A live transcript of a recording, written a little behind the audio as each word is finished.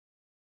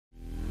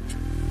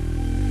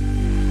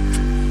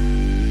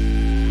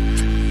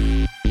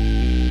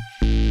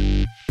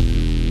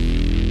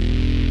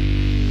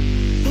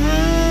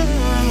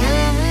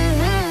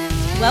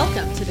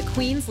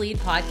Queens Lead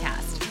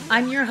podcast.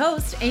 I'm your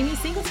host, Amy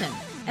Singleton,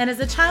 and as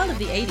a child of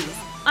the 80s,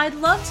 I'd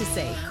love to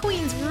say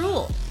Queens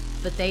rule,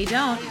 but they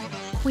don't.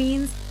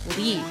 Queens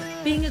lead.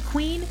 Being a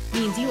queen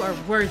means you are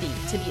worthy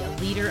to be a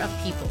leader of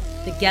people.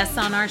 The guests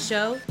on our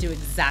show do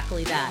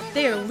exactly that.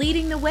 They are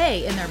leading the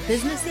way in their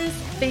businesses,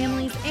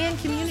 families, and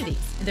communities.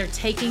 They're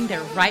taking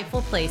their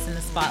rightful place in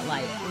the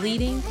spotlight,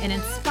 leading and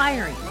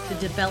inspiring the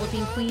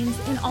developing queens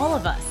in all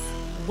of us.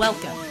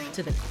 Welcome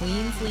to the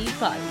Queens Lead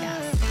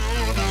podcast.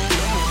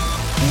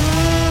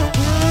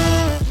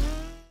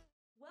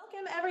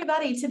 Welcome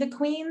everybody to the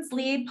Queens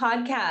Lead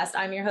podcast.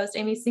 I'm your host,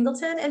 Amy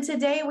Singleton, and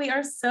today we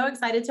are so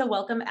excited to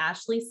welcome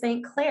Ashley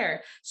St.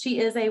 Clair. She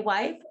is a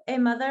wife, a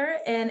mother,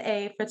 and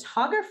a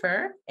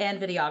photographer and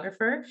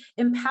videographer,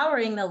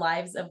 empowering the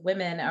lives of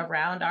women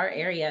around our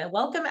area.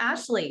 Welcome,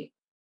 Ashley.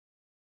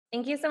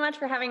 Thank you so much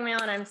for having me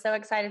on. I'm so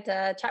excited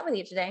to chat with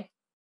you today.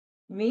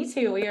 Me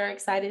too. We are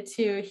excited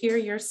to hear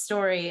your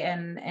story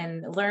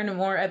and learn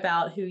more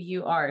about who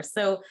you are.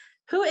 So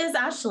who is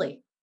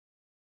Ashley?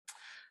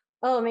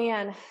 Oh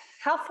man,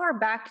 how far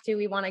back do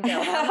we want to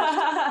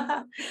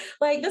go?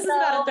 Like this is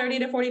about a 30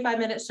 to 45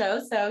 minute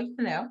show. So, you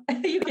know,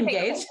 you can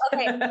gauge.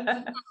 Okay.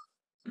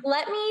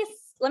 Let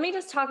me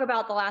just talk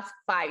about the last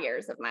 5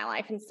 years of my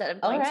life instead of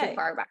going too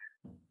far back.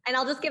 And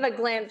I'll just give a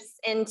glimpse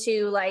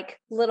into like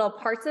little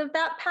parts of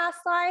that past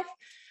life.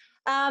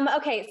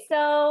 Okay.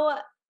 So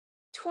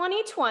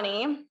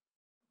 2020,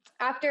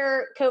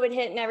 after COVID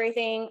hit and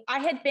everything, I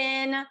had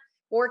been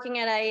working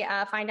at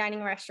a fine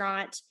dining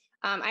restaurant.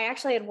 I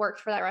actually had worked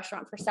for that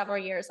restaurant for several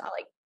years,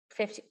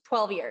 like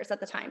 12 years at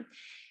the time.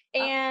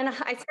 And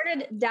I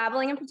started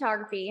dabbling in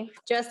photography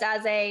just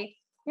as a,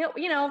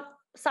 you know,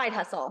 side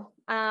hustle.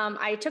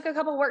 I took a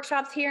couple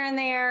workshops here and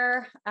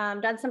there,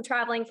 done some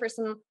traveling for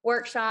some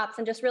workshops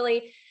and just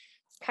really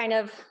kind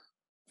of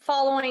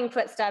following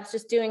footsteps,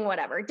 just doing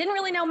whatever. Didn't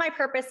really know my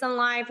purpose in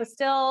life. Was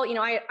still, you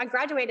know, I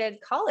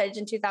graduated college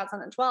in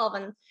 2012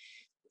 and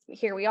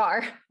here we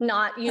are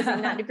not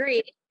using that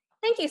degree.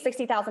 Thank you.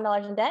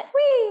 $60,000 in debt.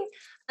 Whee!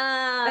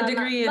 A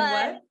degree in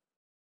what?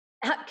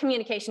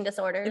 Communication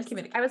disorders.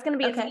 I was going to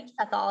be a speech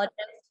pathologist.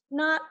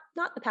 Not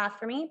the path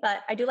for me, but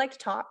I do like to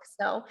talk.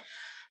 So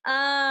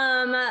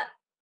COVID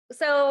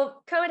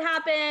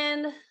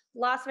happened,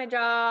 lost my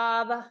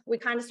job. We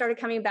kind of started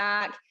coming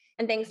back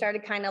and things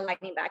started kind of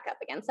lightening back up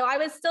again. So I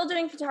was still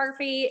doing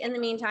photography in the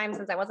meantime,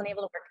 since I wasn't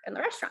able to work in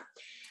the restaurant.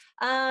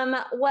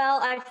 Well,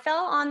 I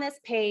fell on this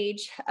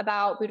page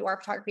about boudoir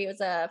photography. It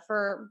was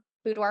for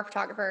boudoir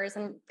photographers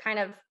and kind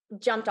of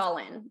jumped all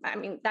in. I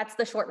mean, that's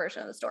the short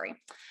version of the story.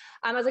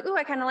 I was like, ooh,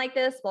 I kind of like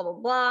this, blah, blah,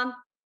 blah.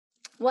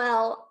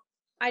 Well,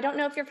 I don't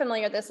know if you're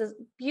familiar. This is a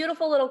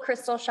beautiful little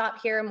crystal shop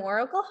here in Moore,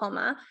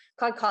 Oklahoma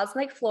called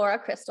Cosmic Flora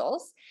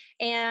Crystals.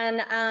 And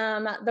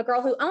the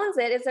girl who owns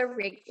it is a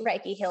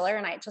Reiki healer.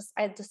 And I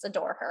just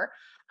adore her.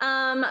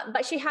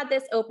 But she had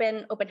this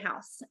open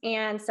house.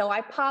 And so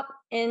I pop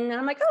in and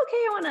I'm like, oh,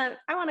 okay,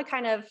 I want to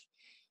kind of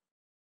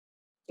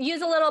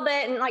use a little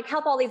bit and like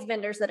help all these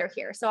vendors that are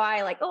here. So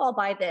I like, oh, I'll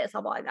buy this,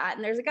 I'll buy that.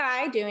 And there's a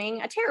guy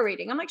doing a tarot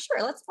reading. I'm like, sure,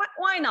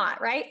 why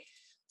not? Right.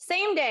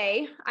 Same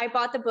day, I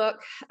bought the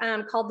book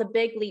called The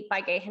Big Leap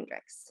by Gay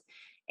Hendricks.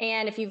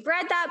 And if you've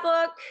read that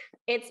book,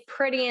 it's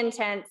pretty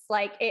intense.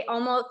 Like it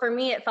almost, for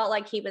me, it felt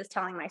like he was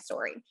telling my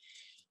story.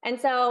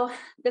 And so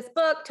this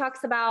book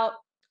talks about,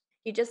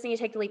 you just need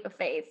to take the leap of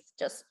faith.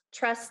 Just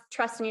trust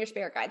in your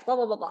spirit guides, blah,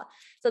 blah, blah, blah.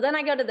 So then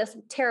I go to this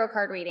tarot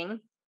card reading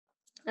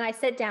and I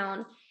sit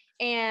down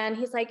and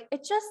he's like,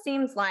 it just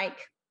seems like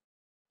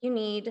you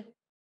need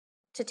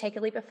to take a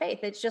leap of faith.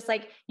 It's just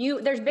like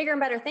there's bigger and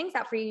better things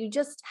out for you. You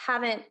just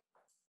have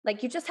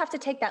to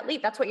take that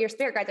leap. That's what your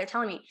spirit guides are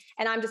telling me.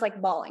 And I'm just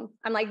like bawling.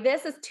 I'm like,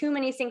 this is too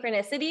many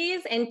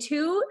synchronicities and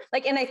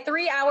in a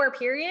 3-hour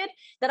period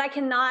that I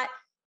cannot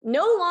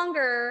no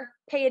longer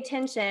pay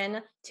attention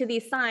to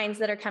these signs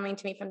that are coming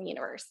to me from the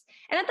universe.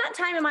 And at that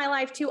time in my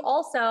life too,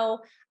 also,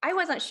 I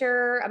wasn't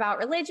sure about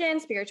religion,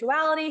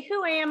 spirituality.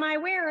 Who am I?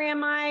 Where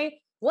am I?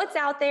 What's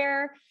out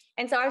there?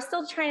 And so I was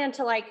still trying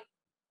to like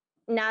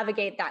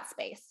navigate that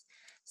space.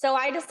 So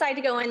I decided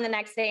to go in the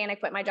next day and I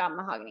quit my job in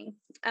Mahogany.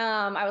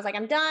 I was like,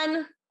 I'm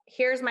done.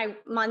 Here's my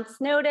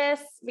month's notice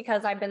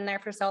because I've been there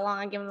for so long.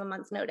 I give them a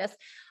month's notice.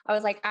 I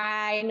was like,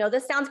 I know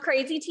this sounds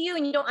crazy to you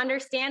and you don't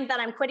understand that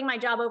I'm quitting my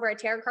job over a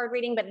tarot card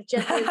reading, but it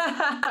just is,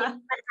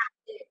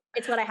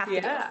 it's what I have to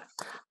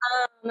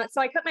do. So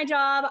I quit my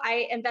job.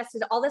 I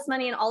invested all this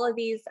money in all of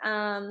these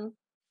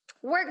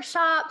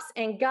workshops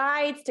and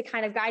guides to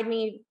kind of guide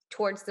me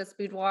towards this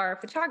boudoir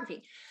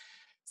photography.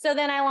 So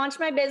then I launched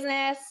my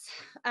business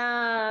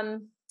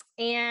and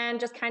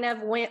just kind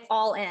of went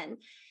all in.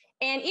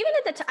 And even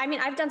at the time, I mean,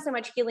 I've done so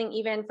much healing,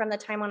 even from the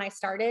time when I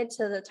started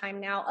to the time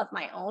now of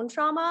my own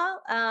trauma,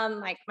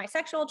 like my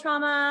sexual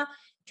trauma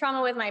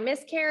with my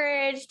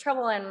miscarriage,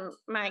 trouble in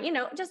my,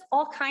 just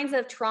all kinds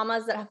of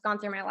traumas that have gone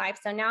through my life.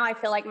 So now I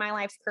feel like my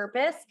life's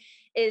purpose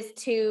is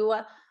to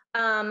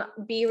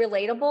be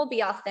relatable,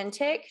 be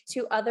authentic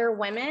to other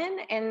women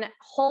and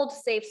hold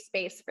safe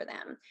space for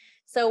them.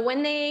 So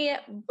when they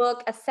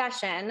book a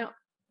session,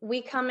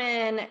 we come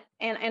in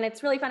and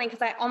it's really funny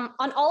because on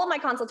all of my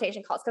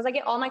consultation calls, because I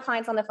get all my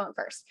clients on the phone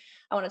first.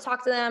 I want to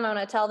talk to them. I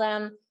want to tell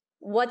them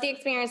what the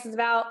experience is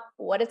about,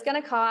 what it's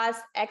going to cost,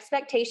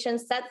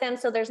 expectations, set them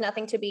so there's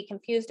nothing to be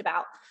confused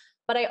about.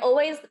 But I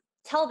always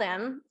tell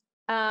them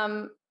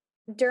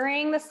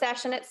during the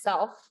session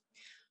itself,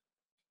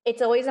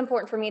 it's always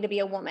important for me to be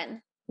a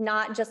woman,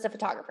 not just a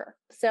photographer.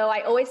 So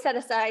I always set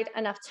aside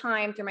enough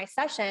time through my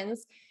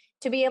sessions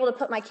to be able to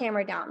put my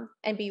camera down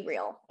and be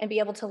real and be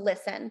able to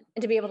listen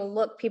and to be able to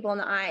look people in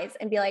the eyes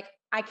and be like,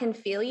 I can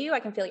feel you. I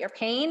can feel your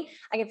pain.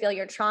 I can feel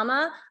your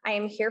trauma. I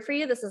am here for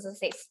you. This is a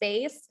safe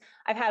space.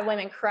 I've had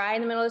women cry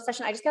in the middle of the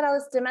session. I just got out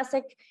of this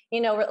domestic,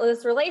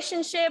 this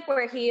relationship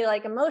where he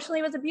like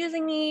emotionally was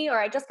abusing me, or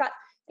I just got,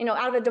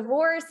 out of a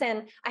divorce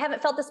and I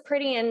haven't felt this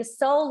pretty in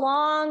so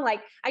long.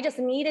 Like I just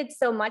needed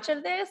so much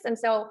of this. And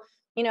so,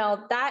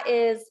 that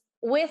is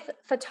with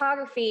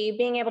photography,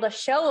 being able to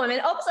show women,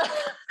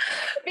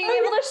 being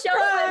able to show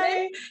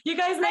women. You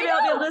guys may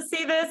not be able to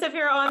see this if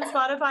you're on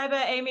Spotify,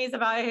 but Amy's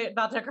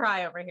about to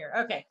cry over here.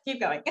 Okay, keep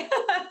going. This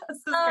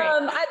is great.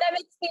 That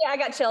makes me, I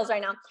got chills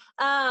right now.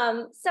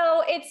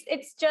 So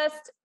it's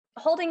just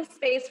holding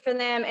space for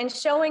them and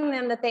showing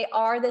them that they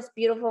are this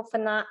beautiful,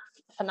 feminine,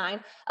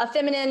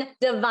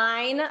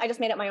 divine. I just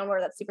made up my own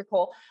word. That's super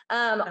cool.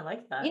 I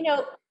like that.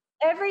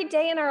 Every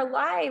day in our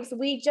lives,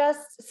 we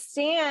just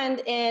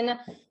stand in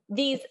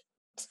these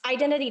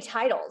identity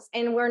titles,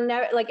 and we're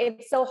never like,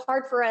 it's so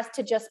hard for us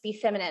to just be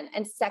feminine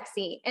and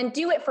sexy and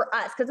do it for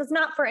us, because it's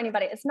not for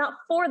anybody. It's not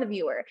for the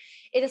viewer.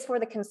 It is for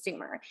the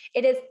consumer.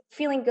 It is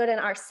feeling good in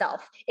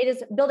ourself. It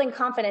is building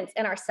confidence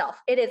in ourself.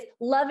 It is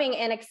loving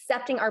and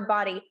accepting our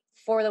body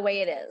for the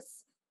way it is.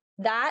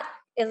 That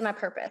is my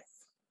purpose,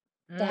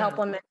 to help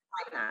women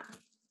like that.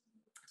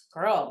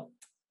 Girl,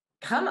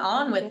 come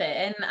on with it.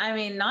 And I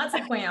mean, not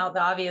to point out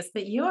the obvious,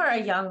 but you are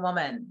a young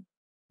woman.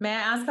 May I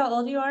ask how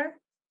old you are?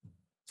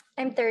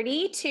 I'm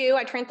 32.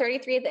 I turned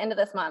 33 at the end of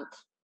this month.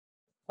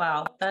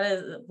 Wow. That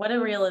is, what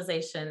a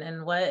realization,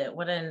 and what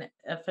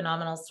a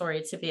phenomenal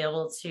story to be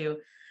able to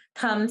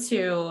come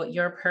to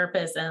your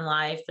purpose in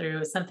life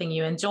through something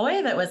you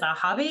enjoy, that was a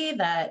hobby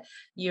that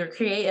you're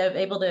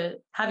able to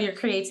have your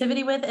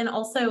creativity with, and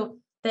also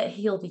that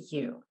healed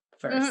you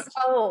first.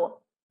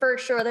 Oh, for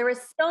sure. There was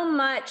so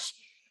much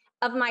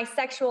of my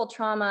sexual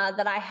trauma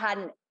that I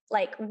hadn't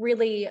like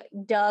really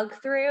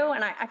dug through.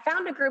 And I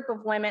found a group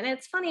of women, and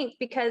it's funny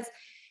because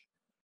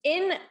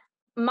in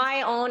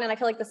my own, and I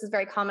feel like this is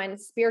very common,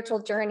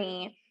 spiritual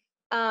journey,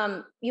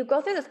 you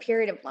go through this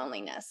period of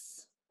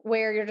loneliness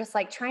where you're just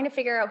like trying to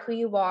figure out who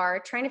you are,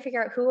 trying to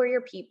figure out who are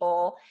your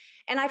people.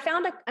 And I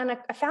found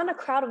a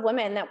crowd of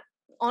women that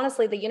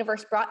honestly the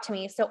universe brought to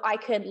me, so I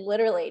could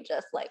literally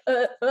just like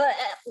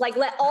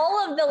let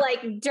all of the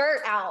like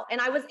dirt out.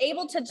 And I was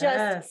able to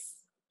just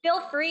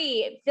feel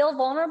free, feel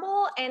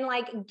vulnerable, and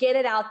like get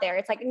it out there.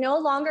 It's like, no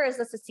longer is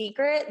this a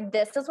secret.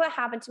 This is what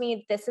happened to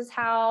me. This is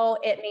how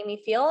it made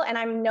me feel. And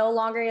I'm no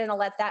longer going to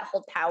let that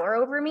hold power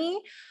over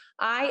me.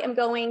 I am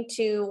going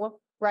to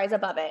rise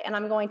above it, and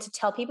I'm going to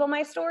tell people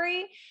my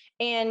story,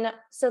 and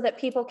so that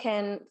people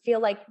can feel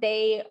like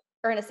they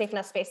are in a safe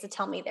enough space to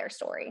tell me their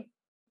story,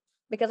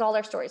 because all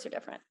their stories are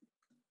different.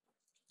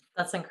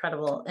 That's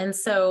incredible. And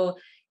so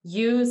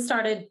you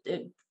started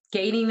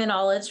gaining the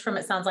knowledge from,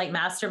 it sounds like,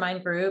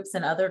 mastermind groups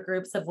and other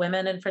groups of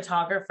women and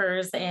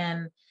photographers.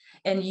 And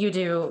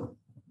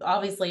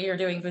obviously you're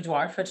doing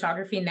boudoir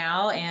photography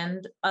now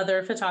and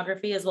other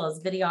photography as well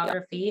as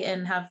videography,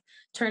 and have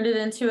turned it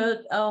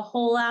into a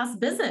whole ass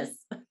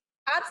business.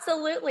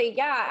 Absolutely.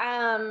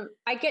 Yeah.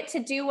 I get to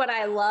do what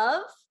I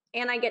love,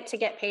 and I get to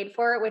get paid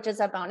for it, which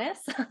is a bonus.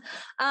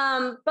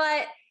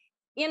 But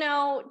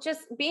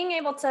just being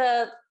able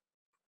to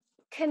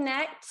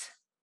connect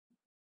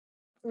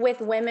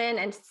with women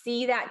and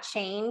see that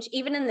change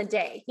even in the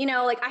day,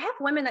 like I have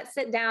women that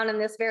sit down in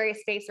this very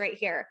space right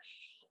here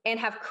and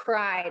have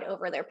cried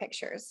over their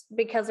pictures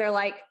because they're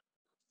like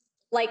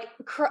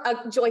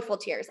joyful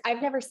tears.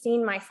 I've never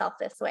seen myself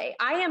this way.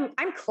 I'm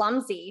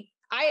clumsy.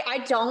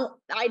 I don't,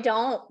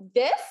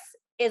 this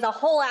is a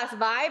whole ass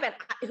vibe. And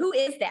who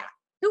is that?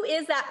 Who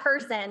is that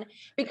person?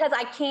 Because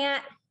I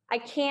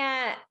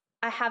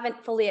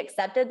haven't fully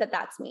accepted that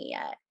that's me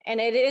yet. And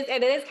it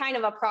is kind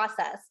of a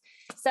process.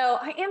 So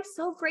I am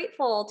so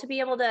grateful to be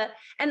able to,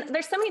 and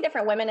there's so many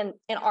different women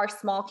in our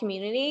small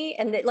community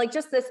and like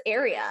just this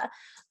area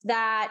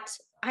that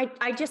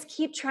I just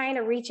keep trying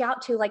to reach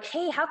out to, like,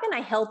 hey, how can I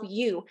help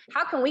you?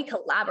 How can we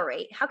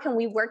collaborate? How can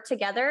we work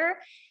together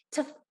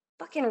to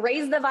fucking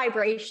raise the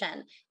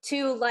vibration,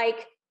 to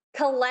like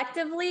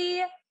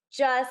collectively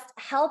just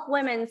help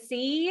women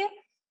see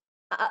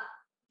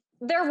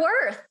their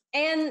worth,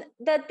 and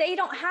that they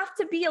don't have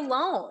to be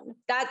alone.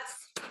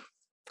 That's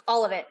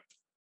all of it.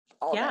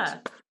 Yeah.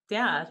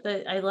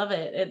 I love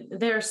it.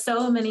 There are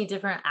so many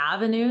different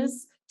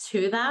avenues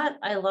to that.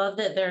 I love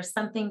that there's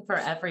something for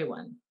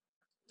everyone.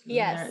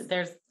 Yes.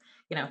 There's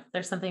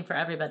something for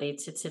everybody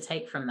to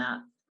take from that.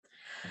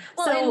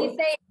 Well, and you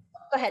say,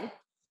 go ahead.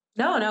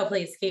 No,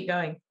 please keep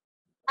going.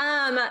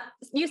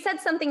 You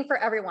said something for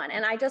everyone.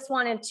 And I just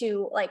wanted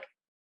to like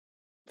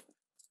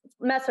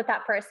mess with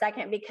that for a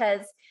second,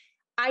 because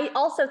I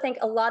also think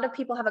a lot of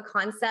people have a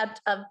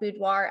concept of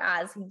boudoir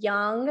as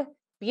young,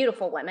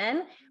 beautiful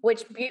women,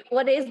 which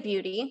what is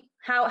beauty?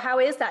 How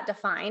is that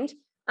defined?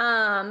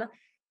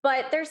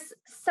 But there's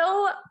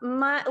so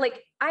much,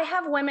 like I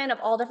have women of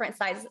all different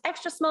sizes,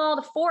 extra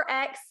small to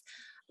 4X.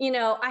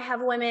 I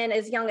have women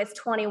as young as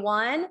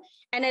 21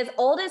 and as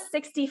old as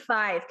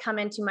 65 come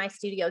into my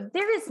studio.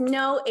 There is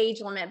no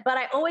age limit, but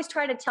I always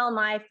try to tell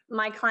my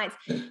clients,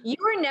 you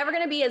are never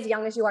going to be as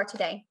young as you are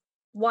today.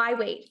 Why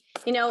wait?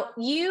 My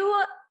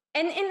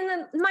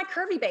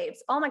curvy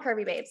babes, all my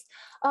curvy babes.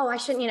 Oh, I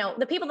shouldn't,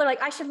 the people that are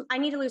like, I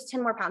need to lose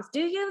 10 more pounds. Do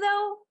you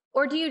though?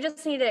 Or do you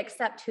just need to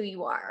accept who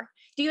you are?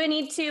 Do you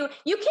need to,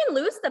 you can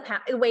lose the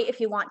weight if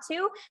you want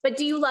to, but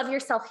do you love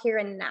yourself here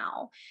and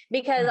now?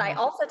 Because I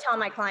also tell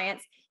my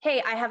clients,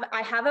 hey, I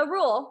have a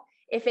rule.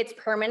 If it's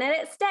permanent,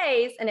 it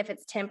stays. And if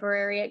it's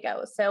temporary, it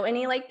goes. So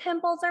any like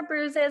pimples or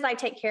bruises I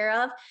take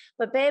care of,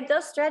 but babe,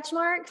 those stretch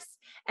marks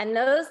and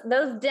those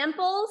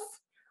dimples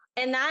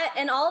and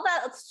all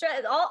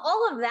that,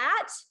 all of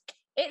that,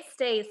 it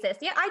stays, sis.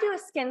 Yeah, I do a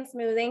skin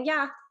smoothing.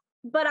 Yeah.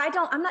 But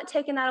I'm not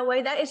taking that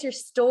away. That is your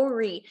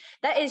story.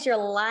 That is your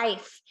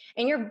life.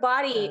 And your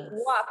body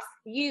walks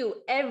you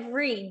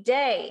every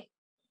day.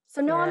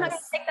 So no, I'm not going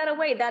to take that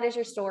away. That is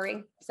your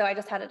story. So I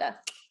just had to.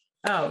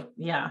 Oh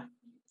yeah.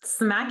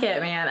 Smack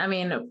it, man. I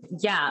mean,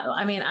 yeah.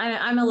 I mean,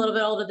 I'm a little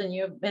bit older than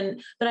you have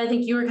been, but I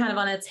think you were kind of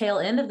on a tail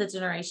end of the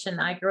generation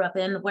I grew up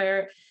in,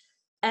 where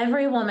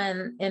every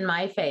woman in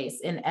my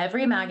face, in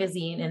every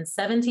magazine, in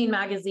 17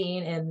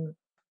 magazine, in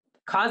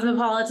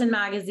Cosmopolitan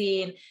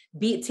magazine,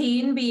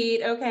 Teen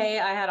Beat. Okay.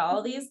 I had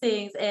all these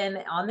things,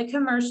 and on the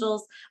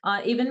commercials,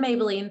 even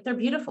Maybelline, they're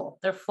beautiful.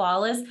 They're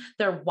flawless.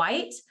 They're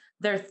white,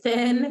 they're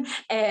thin,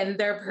 and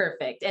they're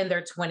perfect. And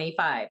they're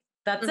 25.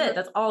 That's it.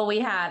 That's all we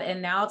had.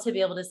 And now to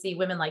be able to see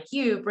women like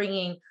you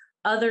bringing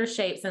other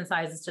shapes and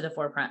sizes to the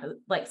forefront,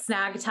 like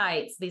Snag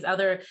Tights, these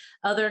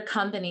other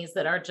companies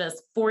that are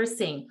just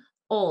forcing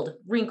old,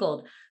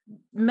 wrinkled,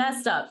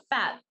 messed up,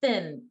 fat,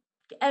 thin,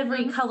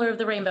 every color of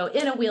the rainbow,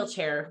 in a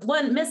wheelchair,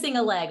 one missing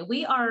a leg.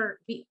 We are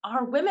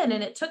women.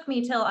 And it took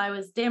me till I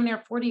was damn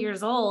near 40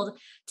 years old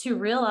to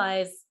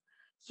realize,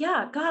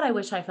 yeah, God, I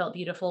wish I felt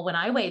beautiful when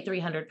I weighed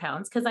 300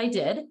 pounds, because I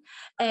did.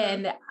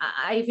 And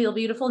I feel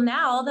beautiful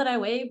now that I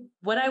weigh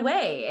what I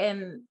weigh.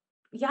 And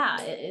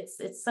yeah,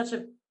 it's such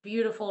a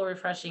beautiful,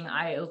 refreshing,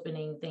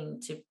 eye-opening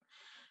thing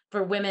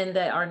for women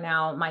that are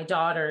now my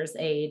daughter's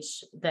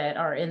age, that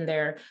are in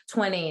their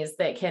 20s,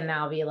 that can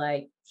now be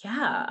like,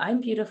 yeah,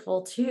 I'm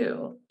beautiful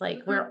too.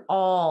 Like we're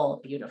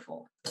all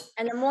beautiful.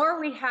 And the more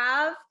we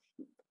have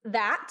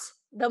that,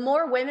 the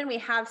more women we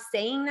have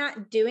saying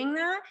that, doing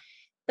that,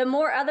 the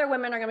more other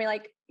women are going to be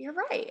like, you're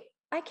right.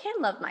 I can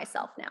love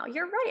myself now.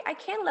 You're right. I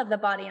can love the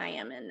body I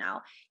am in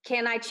now.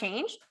 Can I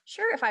change?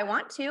 Sure. If I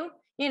want to,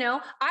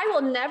 I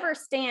will never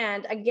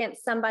stand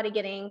against somebody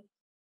getting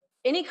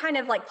any kind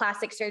of like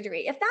plastic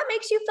surgery. If that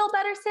makes you feel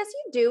better, sis,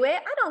 you do it.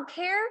 I don't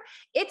care.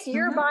 It's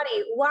your body.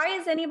 Why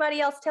is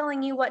anybody else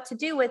telling you what to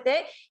do with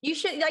it? You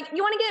should, like,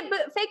 you want to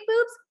get fake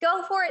boobs?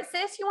 Go for it,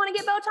 sis. You want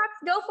to get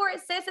Botox? Go for it,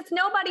 sis. It's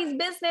nobody's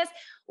business.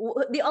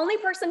 The only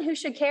person who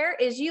should care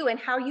is you and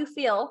how you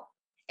feel.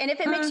 And if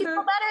it makes you feel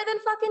better, then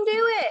fucking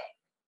do it.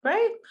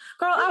 Right?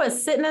 Girl, I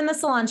was sitting in the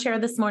salon chair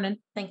this morning.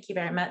 Thank you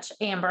very much,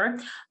 Amber.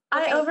 Okay.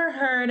 I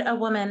overheard a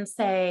woman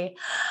say,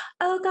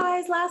 oh,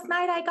 guys, last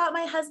night I got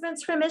my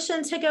husband's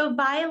permission to go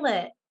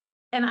violet.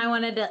 And I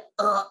wanted to,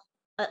 I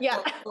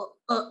felt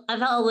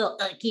a little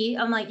icky.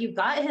 I'm like, you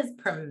got his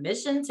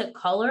permission to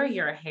color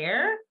your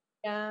hair?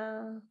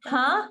 Yeah.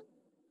 Huh?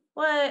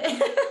 What? Giving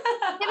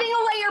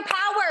away your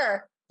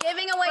power.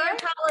 Giving away your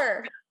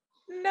power.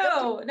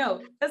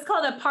 No, that's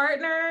called a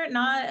partner,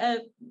 not a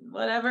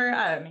whatever.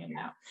 I don't even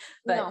know.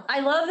 But no.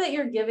 I love that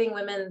you're giving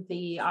women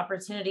the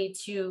opportunity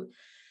to,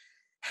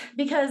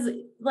 because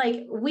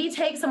like we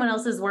take someone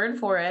else's word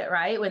for it,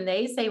 right? When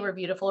they say we're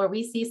beautiful, or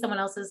we see someone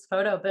else's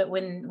photo, but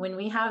when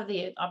we have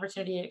the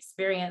opportunity to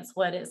experience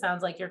what it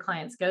sounds like your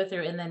clients go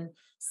through, and then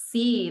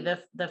see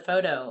the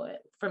photo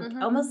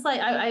from almost like,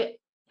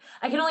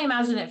 I can only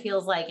imagine it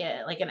feels like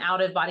an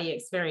out of body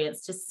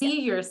experience to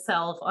see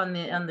yourself on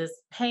this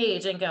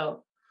page and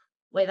go,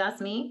 wait,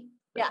 that's me.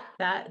 Yeah.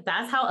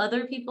 That's how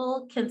other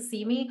people can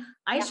see me.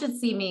 I should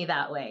see me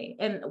that way.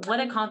 And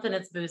what a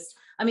confidence boost.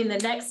 I mean, the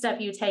next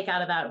step you take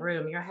out of that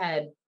room, their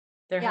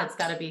head's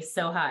got to be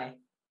so high.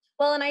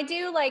 Well, and I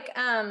do like,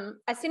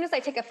 as soon as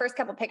I take a first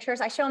couple pictures,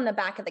 I show them the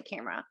back of the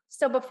camera.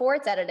 So before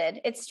it's edited,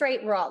 it's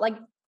straight raw. Like,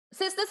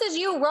 sis, this is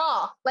you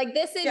raw. Like,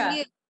 this is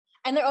you.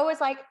 And they're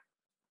always like,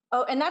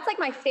 oh, and that's like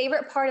my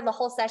favorite part of the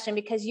whole session,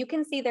 because you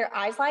can see their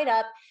eyes light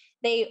up.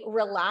 They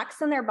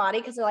relax in their body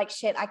because they're like,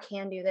 shit, I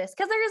can do this.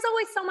 Because there's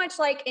always so much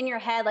like in your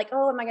head, like,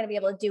 oh, am I going to be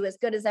able to do as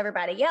good as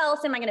everybody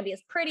else? Am I going to be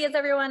as pretty as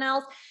everyone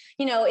else?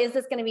 Is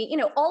this going to be,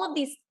 all of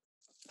these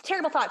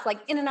terrible thoughts like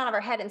in and out of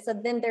our head. And so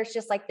then there's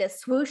just like this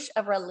swoosh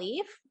of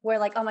relief where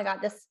like, oh my God,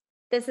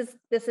 this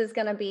is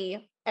going to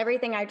be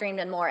everything I dreamed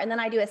and more. And then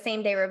I do a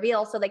same day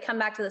reveal. So they come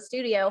back to the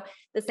studio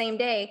the same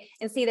day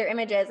and see their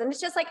images. And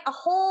it's just like a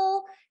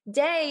whole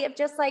day of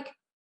just like,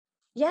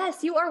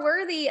 yes, you are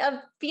worthy of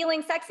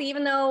feeling sexy,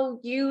 even though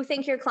you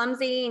think you're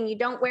clumsy and you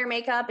don't wear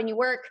makeup and you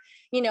work,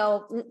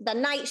 the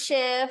night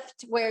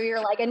shift where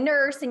you're like a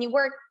nurse and you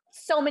work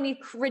so many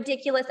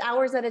ridiculous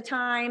hours at a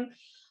time.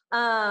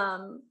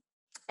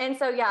 And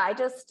so, yeah,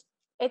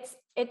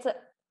 it's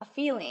a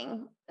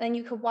feeling and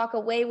you could walk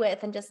away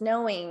with and just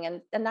knowing.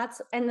 And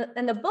that's, and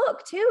the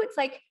book too. It's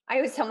like, I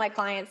always tell my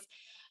clients,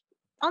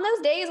 on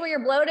those days where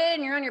you're bloated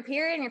and you're on your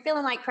period and you're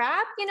feeling like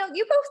crap, you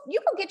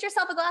go get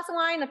yourself a glass of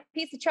wine, a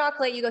piece of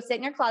chocolate, you go sit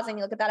in your closet and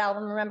you look at that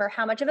album, remember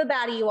how much of a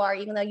baddie you are,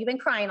 even though you've been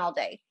crying all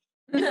day.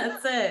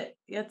 That's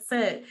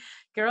it.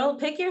 Girl,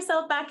 pick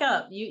yourself back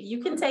up.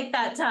 You can take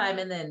that time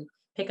and then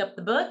pick up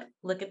the book,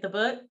 look at the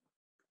book,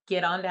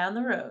 get on down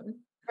the road.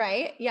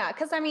 Right. Yeah.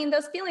 Cause I mean,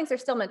 those feelings are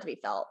still meant to be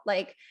felt.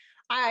 Like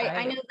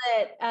I know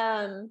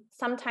that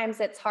sometimes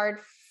it's hard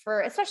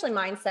for, especially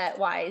mindset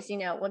wise,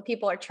 when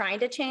people are trying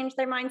to change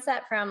their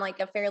mindset from like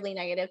a fairly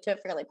negative to a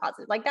fairly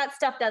positive, like that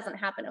stuff doesn't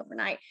happen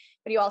overnight,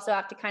 but you also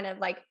have to kind of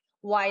like,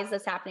 why is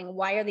this happening?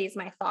 Why are these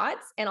my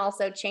thoughts? And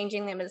also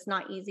changing them is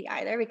not easy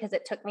either, because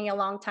it took me a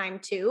long time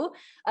too,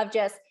 of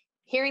just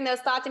hearing those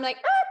thoughts and be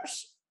like,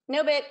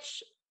 no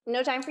bitch,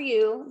 no time for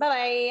you.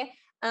 Bye-bye.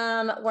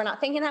 We're not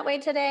thinking that way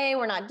today.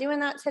 We're not doing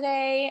that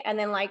today. And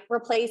then like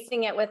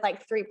replacing it with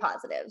like 3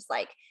 positives,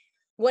 like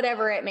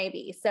whatever it may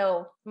be.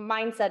 So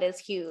mindset is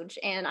huge.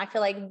 And I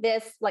feel like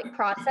this like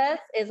process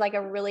is like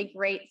a really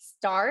great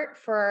start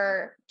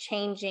for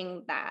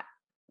changing that,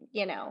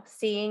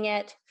 seeing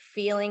it,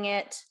 feeling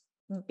it,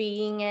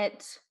 being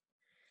it,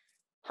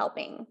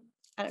 helping.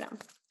 I don't know.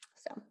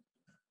 So.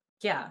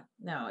 Yeah,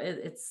 no,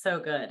 it's so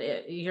good.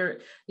 You're,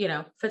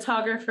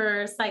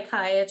 photographer,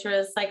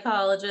 psychiatrist,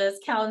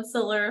 psychologist,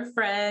 counselor,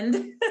 friend.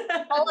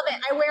 All of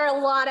it. I wear a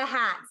lot of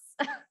hats.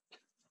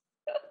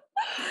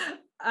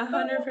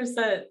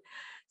 100%.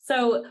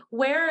 So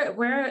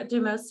where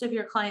do most of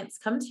your clients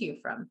come to you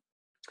from?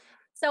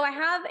 So I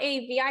have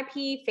a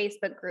VIP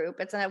Facebook group.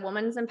 It's a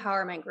women's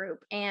empowerment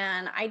group.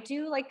 And I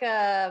do like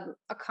a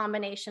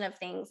combination of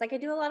things. Like I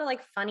do a lot of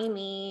like funny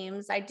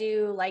memes. I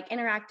do like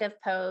interactive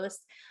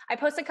posts. I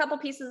post a couple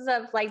pieces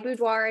of like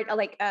boudoir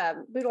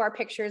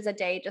pictures a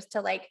day just to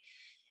like,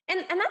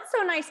 and that's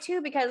so nice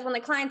too, because when the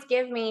clients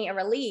give me a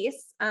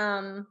release,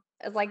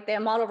 like the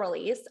model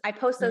release, I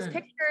post those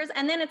pictures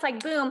and then it's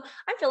like, boom,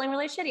 I'm feeling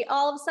really shitty.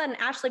 All of a sudden,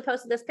 Ashley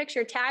posted this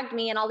picture, tagged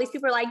me, and all these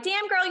people are like,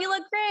 damn girl, you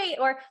look great.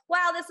 Or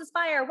wow, this is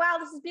fire. Wow,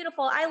 this is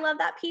beautiful. I love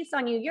that piece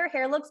on you. Your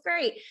hair looks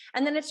great.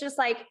 And then it's just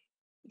like,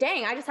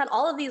 dang, I just had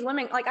all of these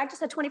women, like I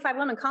just had 25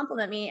 women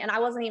compliment me and I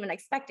wasn't even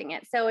expecting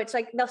it. So it's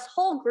like this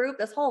whole group,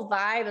 this whole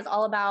vibe is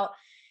all about,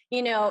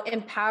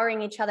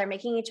 empowering each other,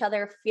 making each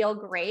other feel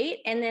great.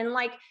 And then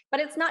like, but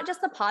it's not just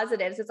the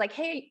positives. It's like,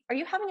 hey, are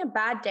you having a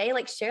bad day?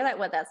 Like share that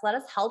with us. Let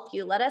us help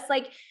you. Let us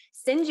like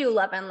send you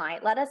love and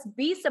light. Let us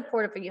be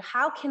supportive of you.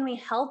 How can we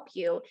help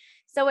you?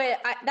 So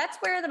that's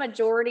where the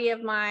majority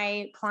of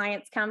my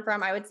clients come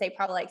from. I would say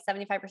probably like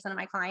 75% of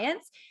my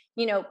clients,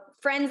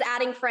 friends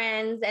adding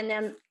friends, and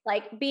then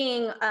like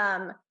being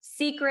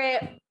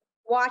secret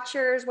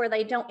watchers where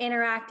they don't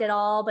interact at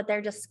all, but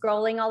they're just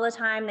scrolling all the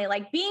time. They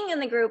like being in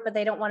the group, but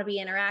they don't want to be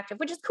interactive,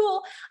 which is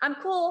cool. I'm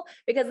cool,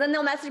 because then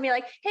they'll message me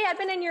like, hey, I've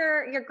been in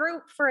your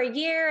group for a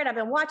year and I've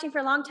been watching for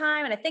a long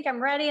time and I think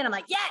I'm ready. And I'm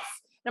like, yes.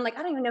 And I'm like,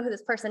 I don't even know who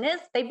this person is.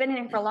 They've been in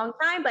here for a long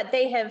time, but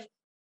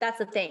that's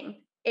the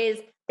thing, is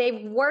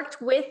they've worked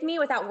with me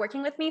without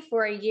working with me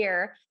for a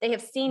year. They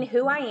have seen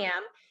who I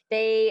am.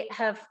 They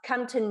have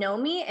come to know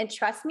me and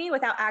trust me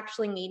without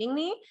actually meeting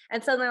me.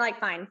 And so they're like,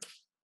 fine,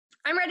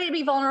 I'm ready to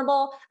be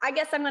vulnerable. I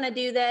guess I'm going to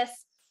do this.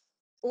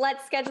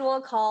 Let's schedule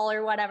a call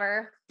or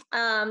whatever.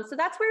 So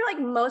that's where like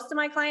most of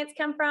my clients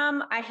come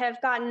from. I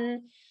have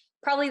gotten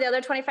probably the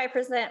other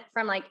 25%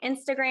 from like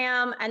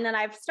Instagram. And then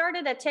I've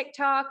started a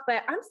TikTok,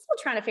 but I'm still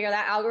trying to figure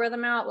that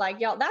algorithm out. Like,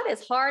 y'all, that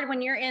is hard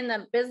when you're in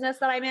the business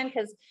that I'm in,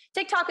 because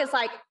TikTok is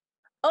like,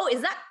 oh,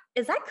 is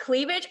that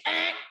cleavage?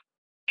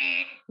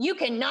 You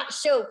cannot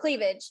show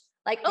cleavage.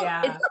 Like, oh,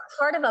 yeah. Is that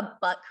part of a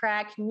butt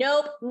crack?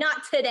 Nope,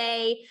 not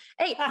today.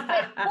 Hey,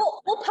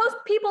 we'll post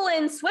people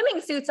in swimming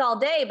suits all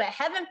day, but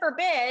heaven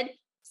forbid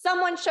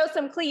someone show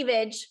some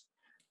cleavage.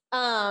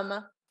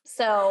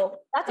 So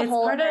that's a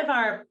whole part of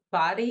our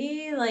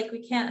body. Like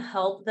we can't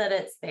help that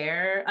it's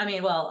there. I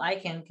mean, well, I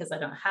can because I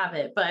don't have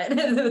it, but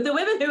the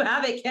women who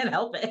have it can't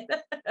help it.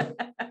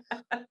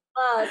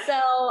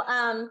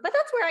 But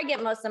that's where I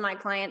get most of my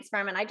clients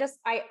from. And I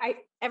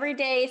every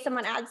day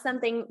someone adds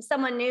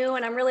someone new,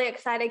 and I'm really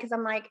excited because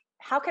I'm like,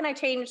 how can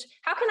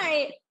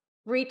I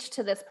reach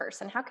to this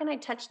person? How can I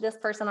touch this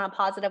person in a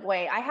positive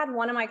way? I had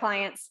one of my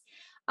clients,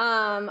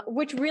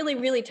 which really,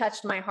 really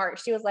touched my heart.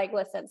 She was like,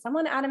 listen,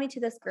 someone added me to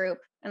this group.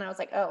 And I was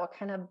like, oh, what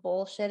kind of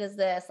bullshit is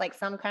this? Like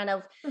some kind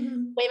of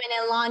women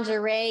in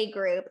lingerie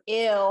group.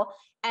 Ew.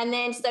 And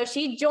then, so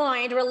she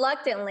joined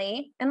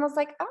reluctantly and was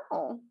like,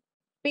 oh,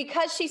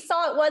 because she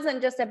saw it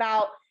wasn't just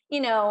about,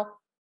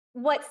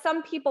 what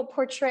some people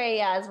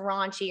portray as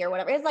raunchy or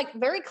whatever. It's like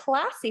very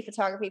classy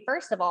photography,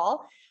 first of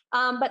all,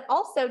 but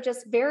also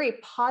just very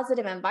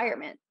positive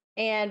environment.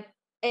 And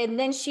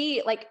then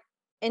she like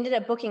ended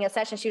up booking a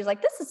session. She was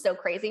like, this is so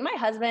crazy. My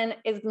husband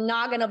is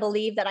not going to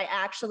believe that I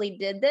actually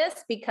did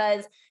this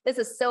because this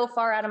is so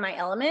far out of my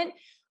element.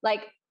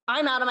 Like,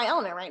 I'm out of my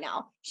element right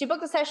now. She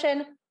booked a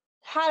session,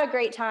 had a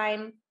great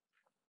time.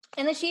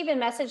 And then she even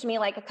messaged me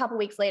like a couple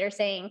weeks later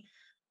saying,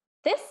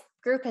 this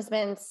group has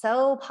been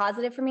so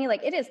positive for me.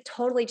 Like, it has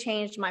totally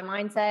changed my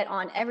mindset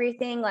on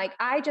everything. Like,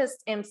 I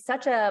just am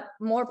such a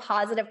more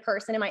positive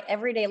person in my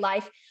everyday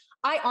life.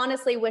 I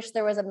honestly wish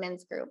there was a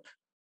men's group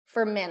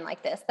for men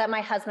like this that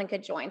my husband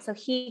could join so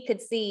he could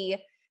see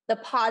the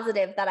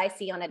positive that I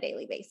see on a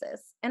daily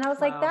basis. And I was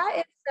like, that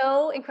is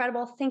so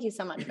incredible. Thank you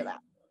so much for that.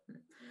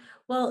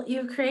 Well,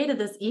 you've created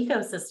this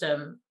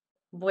ecosystem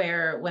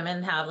where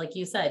women have, like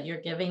you said, you're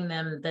giving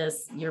them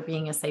this, you're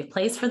being a safe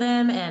place for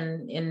them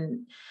and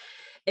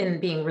in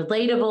being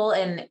relatable,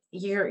 and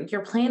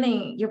you're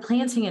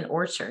planting an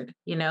orchard.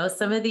 You know,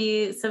 some of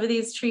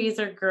these trees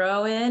are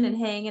growing and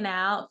hanging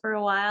out for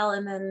a while,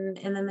 and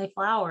then they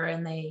flower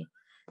and they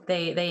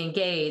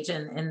engage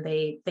and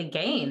they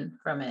gain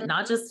from it,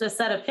 not just a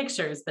set of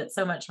pictures, but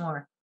so much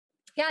more.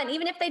 Yeah. And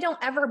even if they don't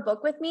ever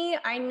book with me,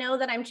 I know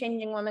that I'm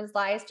changing women's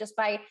lives just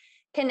by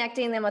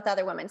connecting them with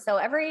other women. So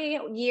every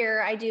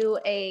year I do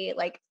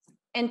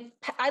and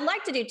I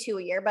like to do 2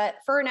 a year, but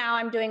for now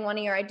I'm doing 1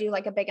 a year. I do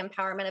like a big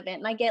empowerment event,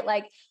 and I get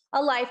like a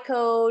life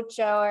coach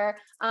or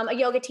a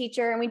yoga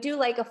teacher, and we do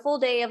like a full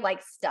day of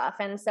like stuff.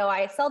 And so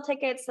I sell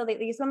tickets so that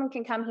these women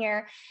can come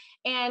here.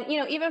 And, you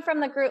know, even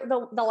from the group,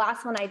 the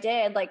last one I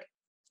did, like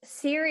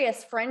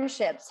serious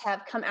friendships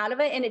have come out of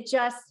it. And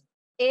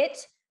it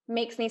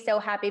makes me so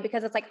happy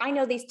because it's like, I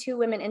know these 2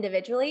 women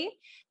individually,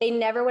 they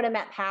never would have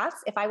met past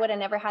if I would have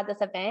never had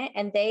this event.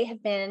 And they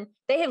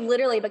have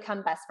literally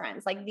become best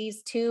friends. Like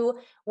these 2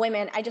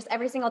 women,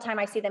 every single time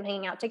I see them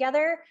hanging out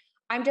together,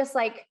 I just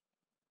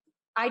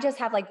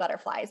have like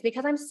butterflies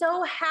because I'm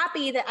so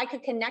happy that I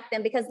could connect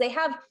them because they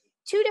have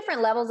 2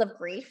 different levels of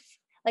grief.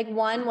 Like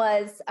one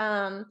was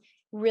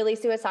really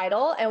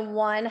suicidal and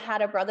one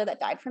had a brother that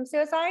died from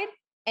suicide.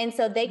 And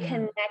so they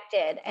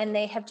connected and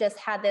they have just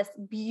had this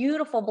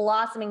beautiful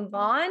blossoming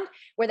bond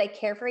where they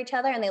care for each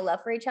other and they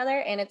love for each other.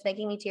 And it's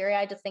making me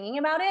teary-eyed just thinking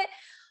about it.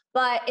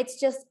 But it's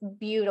just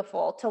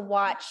beautiful to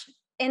watch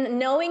and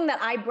knowing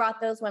that I brought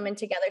those women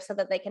together so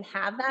that they can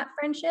have that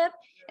friendship.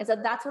 And so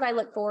that's what I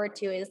look forward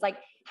to, is like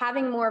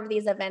having more of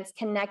these events,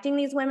 connecting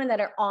these women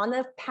that are on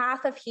the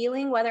path of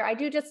healing, whether I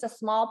do just a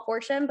small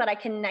portion, but I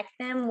connect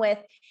them with,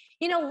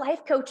 you know,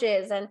 life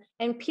coaches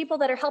and people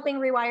that are helping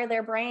rewire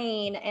their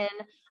brain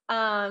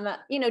and,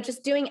 you know,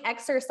 just doing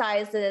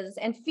exercises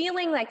and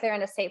feeling like they're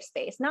in a safe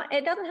space.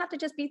 It doesn't have to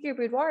just be through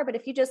boudoir, but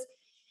if you just,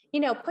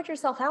 you know, put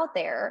yourself out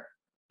there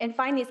and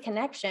find these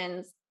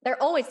connections,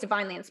 they're always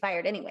divinely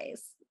inspired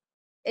anyways.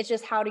 It's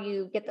just, how do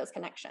you get those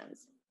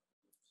connections?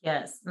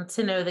 Yes. And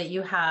to know that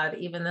you had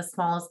even the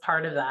smallest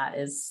part of that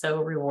is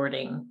so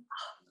rewarding.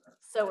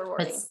 So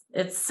rewarding.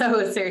 It's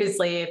so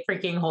seriously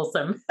freaking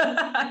wholesome.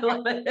 I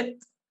love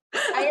it.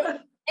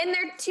 And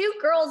there are 2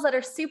 girls that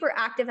are super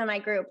active in my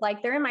group.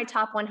 Like they're in my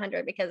top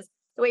 100 because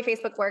the way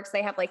Facebook works,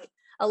 they have like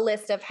a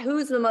list of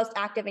who's the most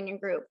active in your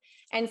group.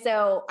 And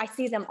so I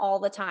see them all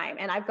the time.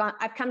 And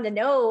I've come to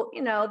know,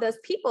 you know, those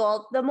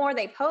people. The more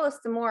they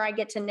post, the more I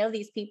get to know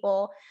these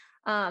people.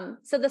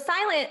 So the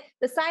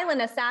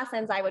silent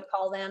assassins, I would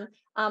call them.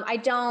 I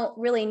don't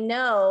really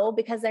know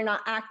because they're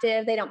not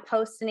active. They don't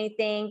post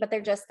anything, but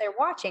they're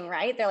watching,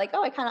 right? They're like,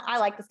 oh, I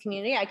like this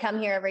community. I come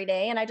here every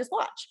day and I just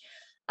watch.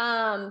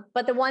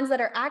 But the ones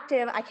that are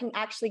active, I can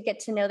actually get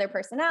to know their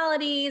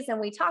personalities and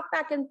we talk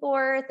back and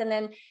forth. And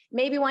then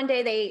maybe one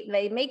day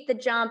they make the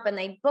jump and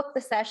they book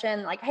the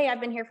session like, hey, I've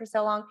been here for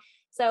so long.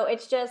 So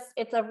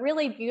it's a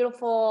really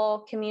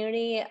beautiful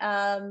community,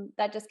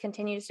 that just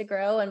continues to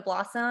grow and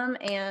blossom.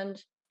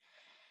 And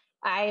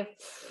I'm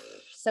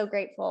so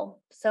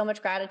grateful, so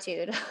much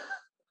gratitude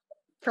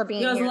for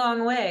being here. It goes a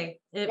long way.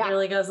 It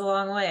really goes a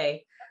long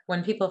way.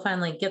 When people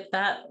finally get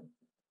that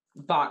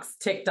box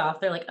ticked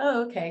off, they're like,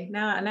 oh, okay,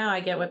 now I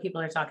get what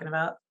people are talking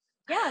about.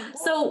 Yeah.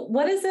 So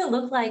what does it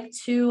look like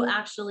to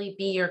actually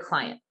be your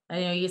client? I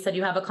know you said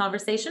you have a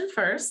conversation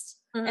first,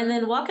 and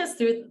then walk us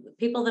through,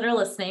 people that are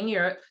listening,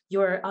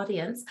 your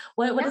audience.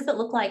 What does it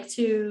look like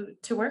to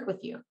work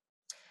with you?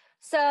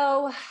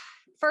 So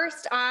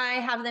first I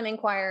have them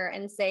inquire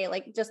and say,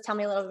 like, just tell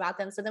me a little bit about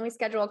them. So then we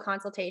schedule a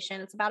consultation.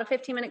 It's about a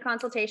 15-minute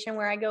consultation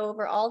where I go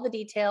over all the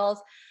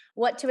details,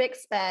 what to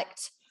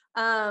expect,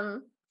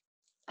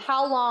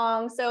 how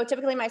long. So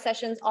typically my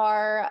sessions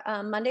are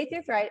Monday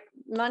through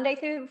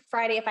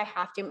Friday if I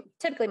have to,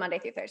 typically Monday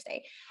through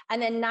Thursday,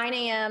 and then 9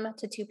 a.m.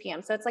 to 2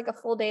 p.m. So it's like a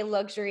full day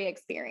luxury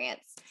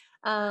experience.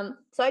 So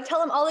I tell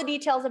them all the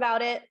details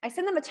about it. I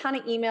send them a ton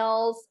of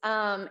emails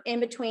in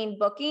between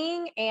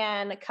booking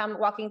and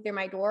walking through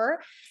my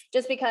door,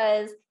 just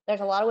because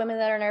there's a lot of women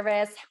that are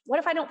nervous. What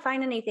if I don't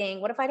find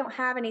anything? What if I don't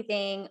have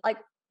anything?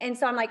 And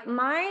so I'm like,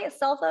 my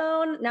cell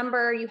phone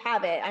number, you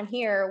have it. I'm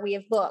here. We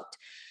have booked.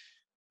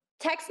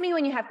 text me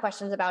when you have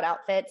questions about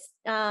outfits.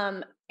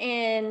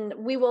 And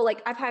we will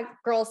I've had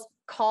girls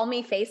call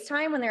me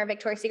FaceTime when they're in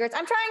Victoria's Secrets.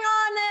 I'm trying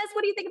on this.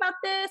 What do you think about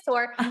this?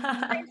 Or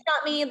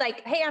screenshot me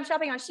hey, I'm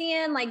shopping on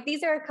Shein.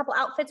 These are a couple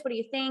outfits. What do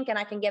you think? And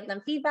I can give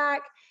them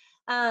feedback.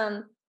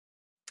 And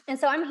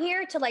so I'm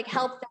here to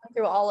help them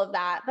through all of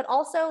that. But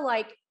also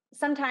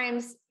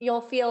sometimes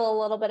you'll feel a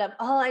little bit of,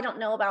 oh, I don't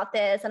know about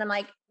this. And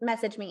I'm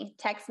message me,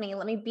 text me,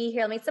 let me be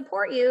here. Let me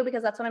support you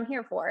because that's what I'm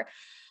here for.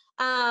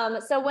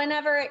 So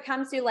whenever it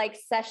comes to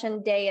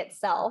session day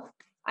itself,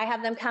 I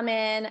have them come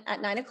in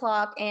at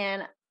 9:00,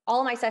 and all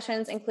of my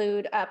sessions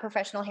include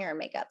professional hair and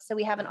makeup. So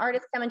we have an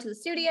artist come into the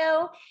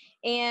studio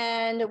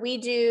and we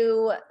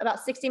do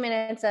about 60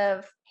 minutes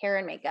of hair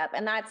and makeup.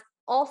 And that's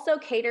also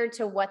catered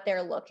to what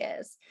their look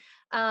is.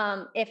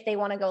 If they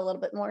want to go a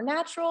little bit more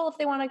natural, if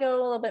they want to go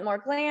a little bit more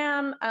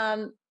glam,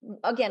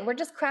 again, we're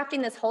just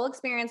crafting this whole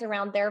experience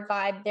around their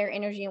vibe, their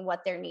energy, and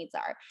what their needs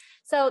are.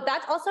 So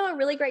that's also a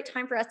really great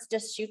time for us to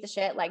just shoot the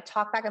shit,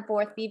 talk back and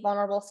forth, be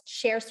vulnerable,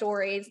 share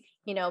stories.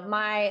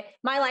 My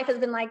life has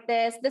been like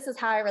this. This is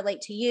how I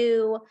relate to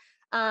you.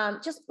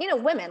 Just,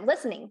 women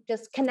listening,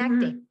 just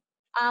connecting.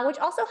 Which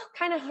also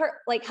kind of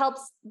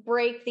helps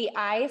break the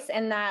ice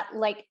and that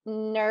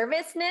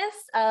nervousness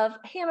of,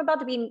 hey, I'm about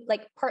to be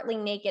partly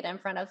naked in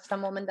front of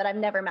some woman that I've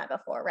never met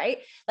before, right?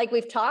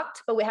 We've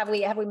talked, but have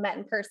we met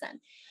in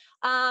person?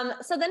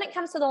 So then it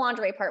comes to the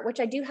lingerie part, which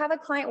I do have a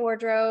client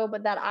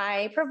wardrobe that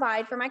I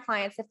provide for my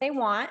clients if they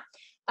want.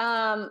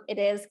 It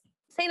is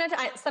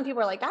sanitized. Some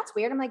people are like, that's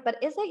weird. I'm like, but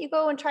is it? You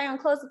go and try on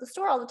clothes at the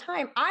store all the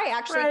time. I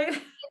actually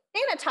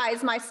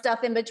sanitize my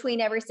stuff in between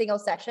every single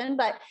session,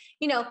 but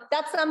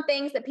that's some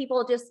things that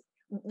people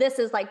this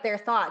is their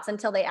thoughts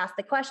until they ask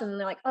the question and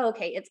they're like, oh,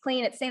 okay, it's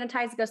clean, it's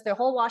sanitized, it goes through the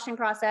whole washing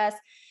process.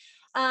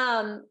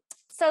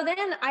 So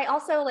then I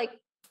also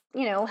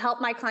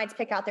help my clients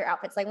pick out their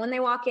outfits. When they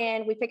walk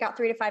in, we pick out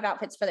 3 to 5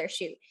 outfits for their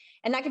shoot.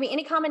 And that can be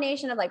any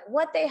combination of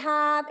what they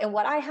have and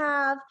what I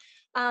have,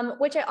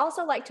 which I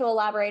also like to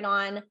elaborate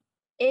on.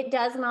 It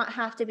does not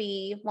have to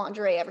be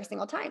lingerie every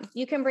single time.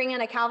 You can bring in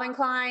a Calvin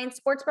Klein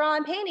sports bra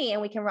and panty and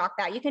we can rock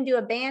that. You can do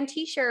a band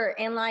t-shirt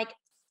and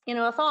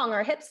a thong or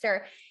a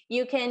hipster.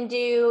 You can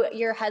do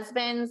your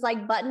husband's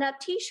button up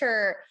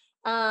t-shirt.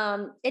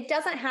 It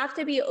doesn't have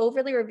to be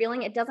overly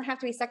revealing. It doesn't have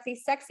to be sexy.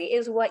 Sexy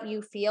is what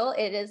you feel.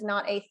 It is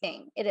not a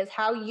thing. It is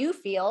how you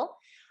feel.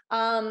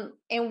 And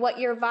what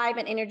your vibe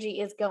and energy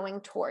is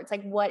going towards.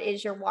 What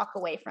is your walk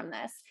away from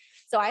this?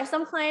 So I have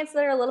some clients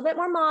that are a little bit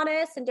more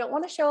modest and don't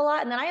want to show a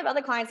lot. And then I have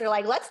other clients that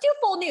are let's do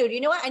full nude. You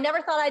know what? I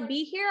never thought I'd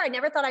be here. I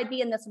never thought I'd be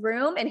in this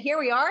room. And here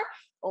we are.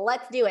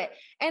 Let's do it.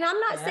 And I'm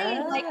not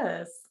saying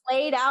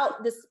played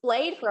out,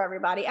 displayed for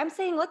everybody. I'm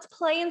saying let's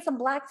play in some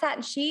black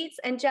satin sheets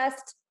and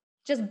just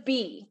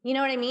be, you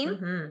know what I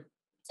mean?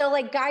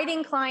 So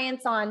guiding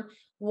clients on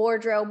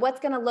wardrobe, what's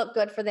going to look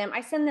good for them.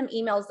 I send them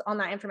emails on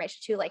that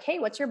information too. Hey,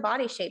 what's your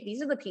body shape?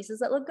 These are the pieces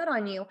that look good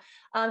on you.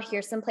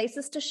 Here's some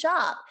places to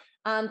shop.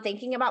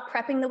 Thinking about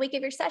prepping the week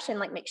of your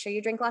session, make sure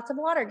you drink lots of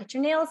water, get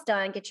your nails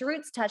done, get your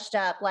roots touched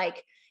up,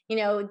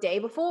 day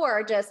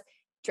before, just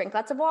drink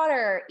lots of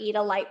water, eat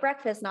a light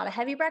breakfast, not a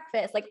heavy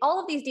breakfast, all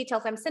of these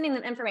details. I'm sending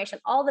them information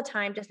all the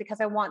time just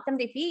because I want them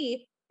to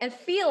be and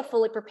feel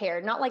fully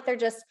prepared. Not they're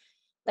just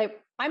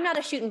I'm not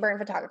a shoot and burn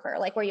photographer,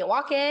 where you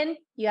walk in,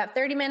 you have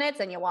 30 minutes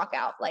and you walk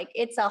out.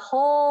 It's a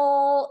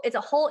whole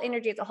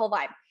energy. It's a whole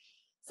vibe.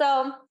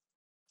 So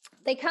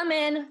they come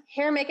in,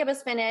 hair and makeup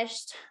is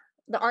finished.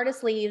 The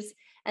artist leaves,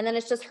 and then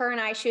it's just her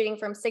and I shooting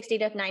from 60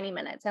 to 90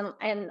 minutes.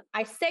 And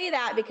I say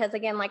that because,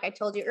 again, like I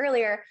told you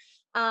earlier,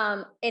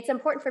 it's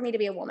important for me to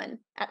be a woman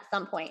at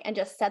some point and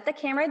just set the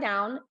camera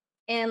down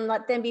and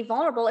let them be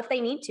vulnerable if they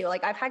need to.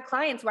 I've had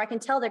clients where I can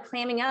tell they're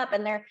clamming up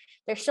and their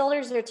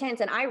shoulders are tense,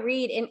 and I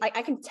read and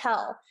I can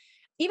tell.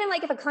 Even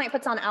if a client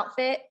puts on an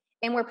outfit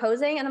and we're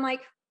posing and I'm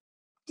like,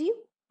 do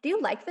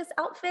you like this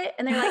outfit?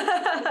 And they're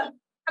like,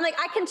 I'm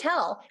I can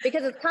tell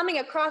because it's coming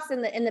across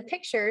in the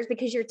pictures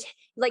because you're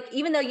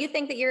even though you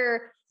think that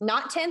you're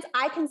not tense,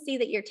 I can see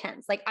that you're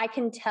tense. I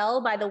can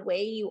tell by the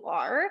way you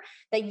are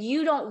that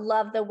you don't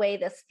love the way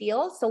this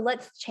feels. So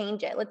let's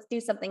change it. Let's do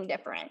something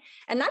different.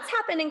 And that's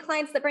happened in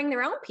clients that bring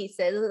their own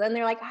pieces. And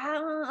they're like,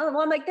 well,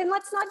 I'm then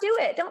let's not do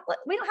it.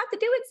 We don't have to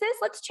do it, sis.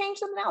 Let's change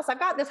something else. I've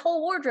got this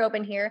whole wardrobe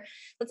in here.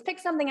 Let's pick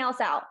something else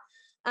out.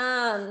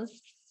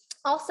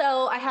 Also,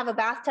 I have a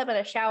bathtub and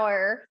a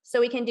shower, so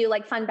we can do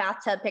fun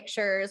bathtub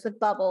pictures with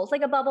bubbles,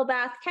 a bubble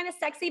bath, kind of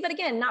sexy, but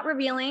again, not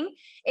revealing.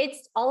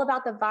 It's all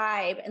about the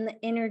vibe and the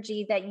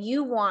energy that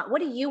you want.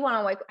 What do you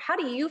want to how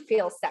do you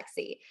feel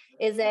sexy?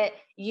 Is it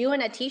you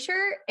in a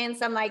t-shirt and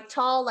some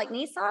tall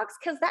knee socks?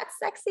 Because that's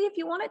sexy if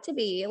you want it to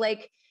be.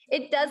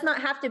 It does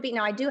not have to be.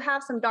 Now, I do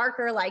have some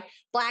darker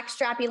black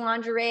strappy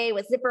lingerie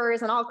with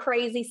zippers and all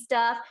crazy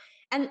stuff.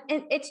 And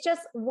it's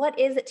just, what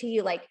is it to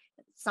you?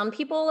 Some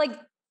people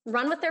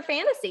run with their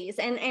fantasies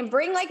and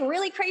bring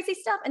really crazy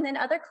stuff. And then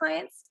other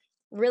clients,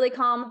 really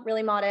calm,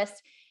 really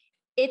modest.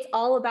 It's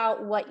all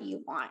about what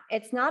you want.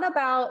 It's not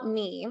about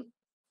me.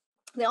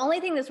 The only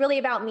thing that's really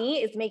about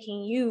me is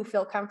making you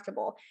feel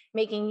comfortable,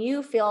 making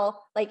you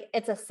feel like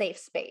it's a safe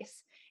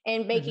space,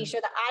 and making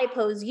sure that I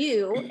pose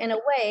you in a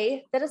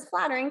way that is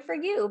flattering for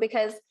you.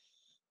 Because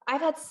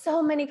I've had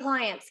so many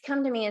clients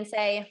come to me and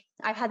say,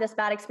 I've had this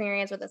bad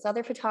experience with this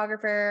other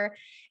photographer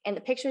and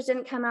the pictures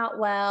didn't come out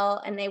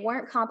well and they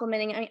weren't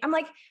complimenting me. I'm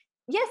like,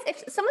 yes,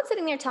 if someone's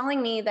sitting there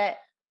telling me that,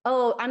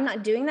 oh, I'm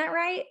not doing that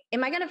right,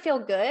 am I going to feel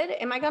good?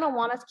 Am I going to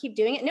want to keep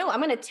doing it? No, I'm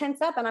going to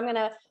tense up and I'm going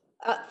to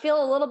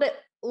feel a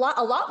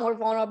lot more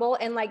vulnerable,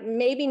 and like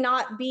maybe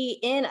not be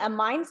in a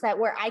mindset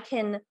where I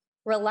can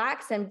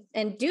relax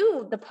and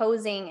do the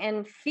posing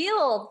and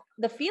feel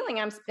the feeling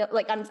I'm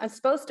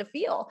supposed to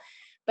feel.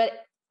 But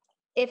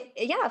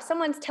if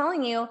someone's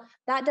telling you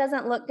that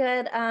doesn't look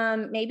good,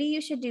 maybe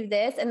you should do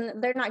this,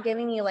 and they're not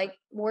giving you like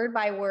word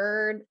by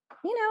word,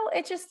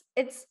 it's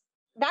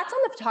that's on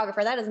the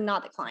photographer. That is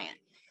not the client.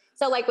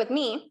 So like with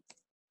me,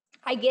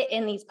 I get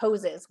in these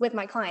poses with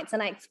my clients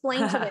and I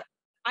explain to them,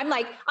 I'm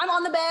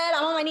on the bed,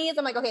 I'm on my knees.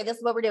 I'm like, okay, this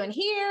is what we're doing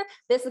here.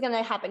 This is going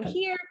to happen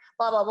here,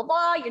 blah, blah, blah,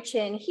 blah. Your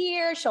chin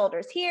here,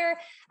 shoulders here.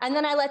 And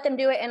then I let them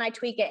do it and I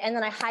tweak it. And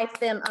then I hype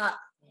them up.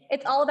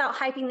 It's all about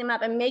hyping them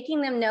up and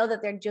making them know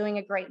that they're doing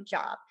a great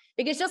job.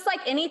 Because just like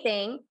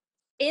anything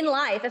in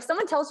life, if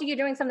someone tells you you're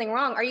doing something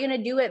wrong, are you going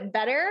to do it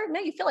better? No,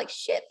 you feel like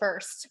shit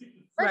first.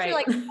 First, you're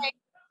like,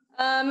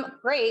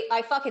 great,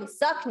 I fucking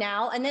suck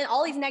now. And then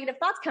all these negative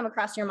thoughts come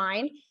across your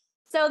mind.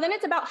 So then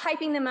it's about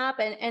hyping them up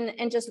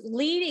and just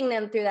leading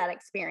them through that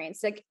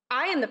experience. Like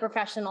I am the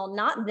professional,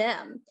 not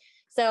them.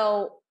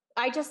 So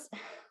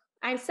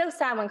I'm so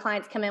sad when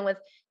clients come in with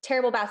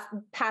terrible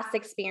past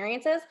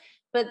experiences.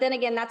 But then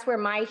again, that's where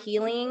my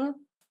healing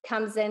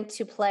comes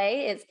into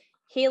play, is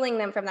healing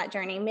them from that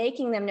journey,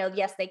 making them know,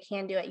 yes, they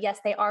can do it. Yes,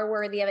 they are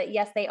worthy of it.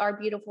 Yes, they are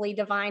beautifully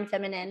divine,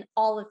 feminine,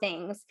 all the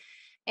things.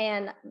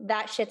 And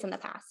that shit's in the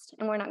past.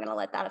 And we're not going to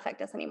let that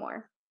affect us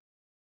anymore.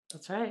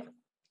 That's right.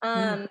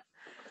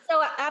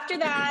 So after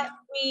that,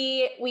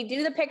 we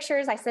do the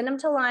pictures. I send them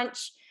to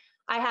lunch.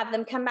 I have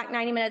them come back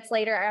 90 minutes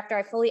later after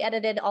I fully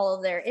edited all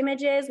of their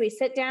images. We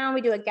sit down,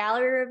 we do a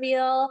gallery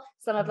reveal.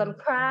 Some of them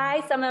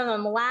cry, some of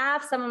them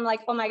laugh, some of them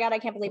like, oh my God, I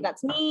can't believe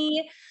that's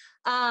me.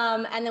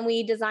 And then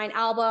we design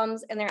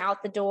albums and they're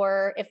out the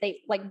door. If they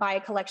like buy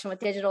a collection with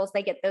digitals,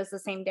 they get those the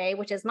same day,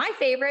 which is my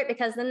favorite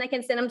because then they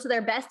can send them to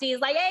their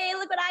besties like, hey,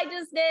 look what I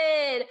just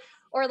did.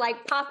 Or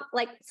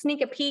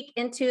sneak a peek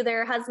into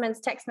their husband's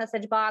text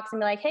message box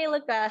and be like, hey,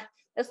 look,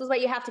 this is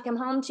what you have to come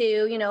home to,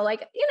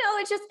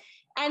 it's just,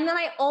 and then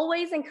I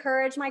always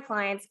encourage my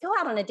clients, go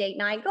out on a date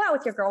night, go out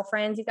with your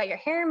girlfriends. You've got your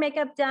hair and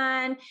makeup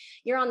done.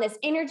 You're on this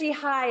energy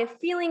high of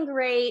feeling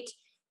great.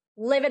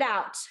 Live it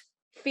out.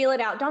 Feel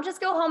it out. Don't just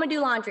go home and do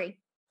laundry.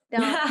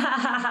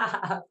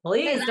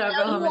 Please don't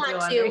go home and do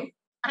laundry.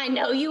 I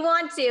know you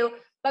want to,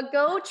 but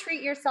go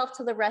treat yourself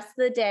to the rest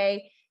of the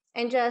day.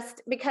 And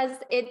just because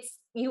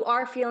you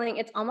are feeling,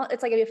 it's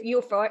like a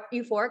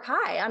euphoric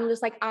high. I'm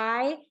just like,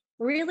 I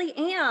really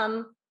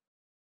am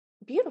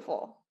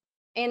beautiful.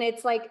 And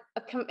it's like,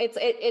 it's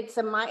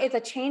a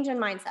change in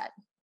mindset.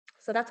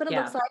 So that's what it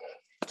looks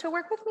like to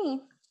work with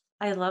me.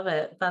 I love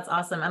it. That's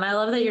awesome. And I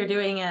love that you're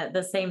doing it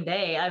the same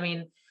day. I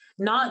mean,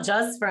 not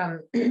just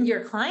from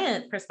your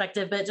client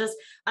perspective, but just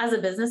as a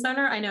business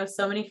owner, I know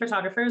so many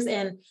photographers,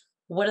 and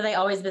what are they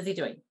always busy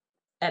doing?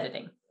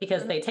 Editing,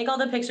 because they take all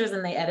the pictures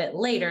and they edit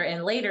later,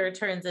 and later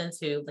turns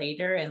into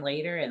later and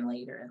later and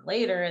later and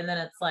later. And then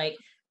it's like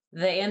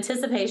the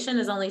anticipation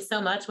is only so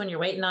much when you're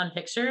waiting on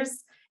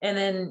pictures. And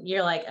then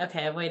you're like,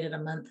 okay, I've waited a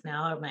month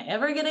now. Am I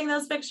ever getting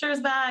those pictures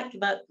back?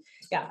 But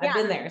I've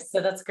been there. So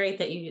that's great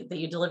that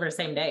you deliver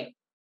same day.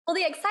 Well,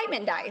 the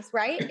excitement dies,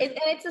 right? And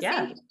it's the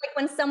same like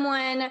when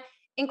someone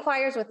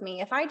inquires with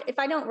me. If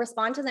I don't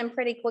respond to them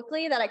pretty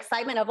quickly, that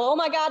excitement of, oh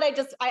my God,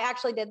 I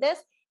actually did this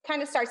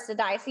kind of starts to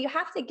die. So you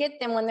have to get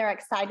them when they're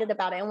excited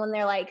about it and when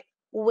they're like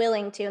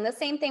willing to. And the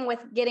same thing with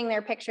getting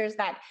their pictures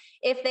back.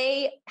 If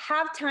they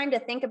have time to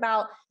think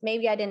about,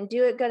 maybe I didn't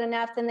do it good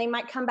enough, then they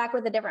might come back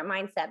with a different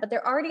mindset, but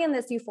they're already in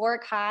this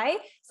euphoric high.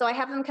 So I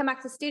have them come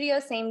back to the studio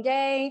same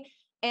day.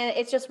 And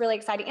it's just really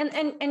exciting.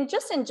 And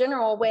just in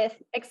general, with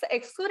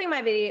excluding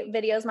my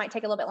videos might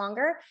take a little bit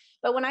longer,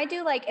 but when I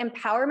do like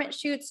empowerment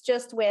shoots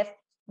just with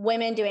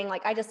women doing,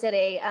 like I just did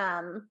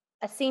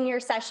a senior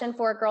session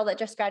for a girl that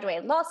just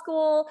graduated law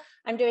school.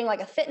 I'm doing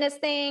like a fitness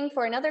thing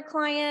for another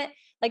client.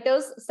 Like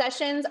those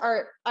sessions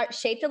are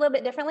shaped a little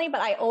bit differently, but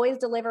I always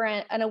deliver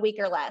in a week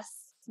or less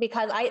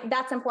because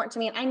that's important to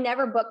me. And I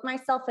never book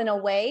myself in a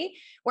way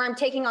where I'm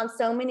taking on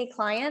so many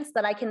clients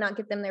that I cannot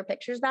get them their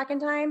pictures back in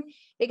time.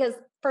 Because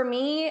for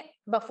me,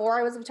 before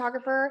I was a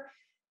photographer,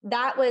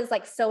 that was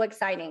like so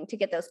exciting to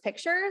get those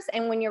pictures.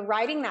 And when you're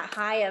riding that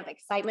high of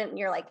excitement and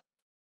you're like,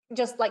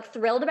 just like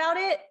thrilled about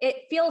it,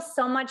 it feels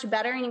so much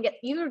better and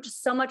you're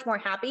just so much more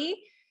happy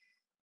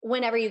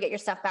whenever you get your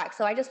stuff back.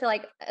 So I just feel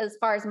like as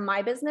far as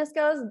my business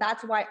goes,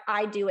 that's why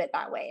I do it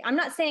that way. I'm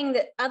not saying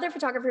that other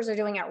photographers are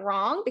doing it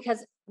wrong,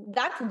 because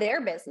that's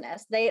their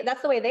business.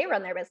 That's the way they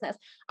run their business.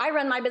 I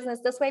run my business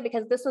this way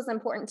because this was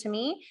important to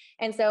me.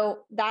 And so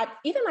that,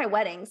 even my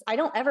weddings, I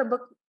don't ever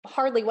book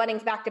hardly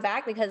weddings back to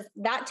back, because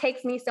that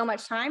takes me so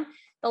much time.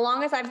 The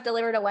longest I've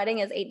delivered a wedding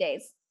is 8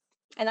 days.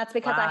 And that's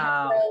because I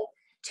have to go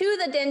to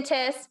the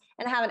dentist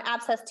and have an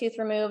abscess tooth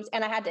removed.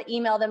 And I had to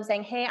email them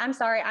saying, hey, I'm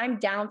sorry, I'm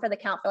down for the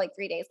count for like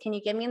 3 days. Can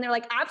you give me? And they're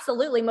like,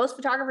 absolutely. Most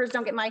photographers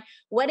don't get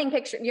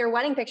your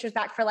wedding pictures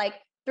back for like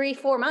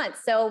 3-4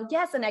 months. So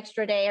yes, an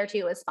extra day or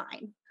two is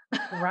fine.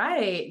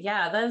 Right.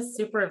 Yeah. That is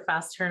super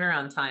fast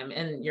turnaround time.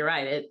 And you're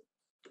right.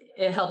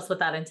 It helps with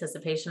that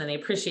anticipation and the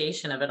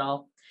appreciation of it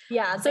all.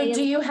 Yeah. So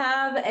do you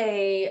have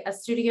a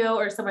studio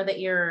or somewhere that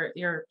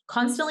you're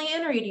constantly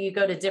in, or do you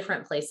go to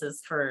different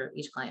places for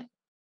each client?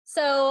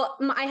 So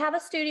I have a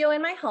studio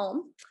in my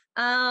home.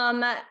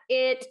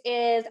 It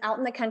is out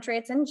in the country.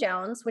 It's in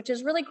Jones, which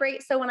is really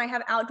great. So when I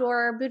have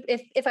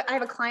if I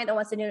have a client that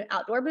wants to do an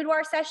outdoor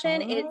boudoir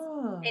session, it's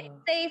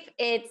safe.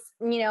 It's,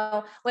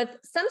 with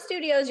some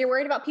studios, you're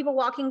worried about people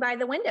walking by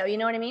the window. You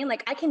know what I mean?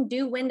 Like I can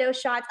do window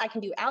shots, I can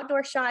do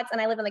outdoor shots,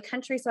 and I live in the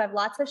country. So I have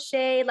lots of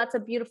shade, lots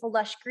of beautiful,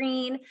 lush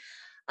green.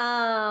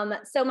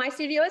 So my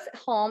studio is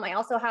home. I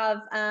also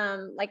have,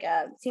 like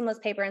a seamless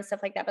paper and stuff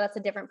like that, but that's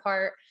a different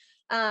part.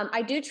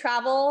 I do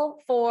travel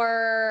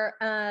for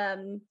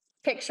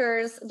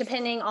pictures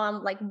depending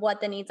on like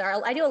what the needs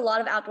are. I do a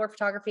lot of outdoor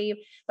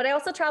photography, but I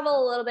also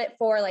travel a little bit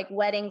for like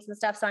weddings and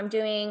stuff. So I'm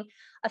doing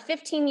a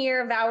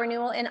 15-year vow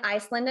renewal in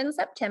Iceland in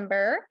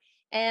September,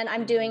 and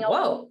I'm doing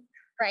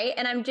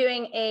and I'm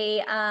doing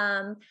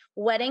a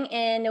wedding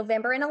in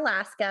November in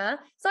Alaska.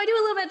 So I do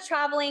a little bit of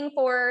traveling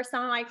for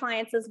some of my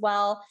clients as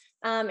well.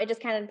 It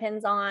just kind of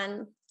depends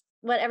on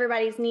what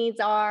everybody's needs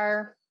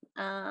are.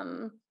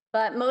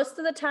 But most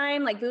of the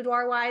time, like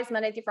boudoir wise,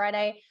 Monday through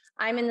Friday,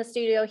 I'm in the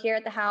studio here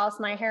at the house.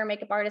 My hair and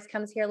makeup artist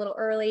comes here a little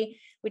early.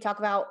 We talk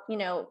about,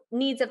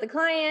 needs of the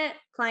client.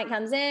 Client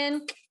comes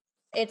in,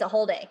 it's a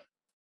whole day.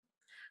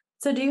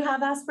 So do you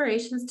have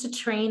aspirations to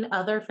train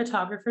other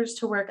photographers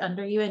to work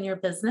under you in your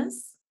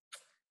business?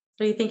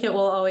 Or do you think it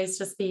will always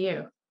just be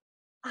you?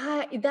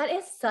 That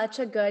is such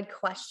a good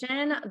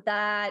question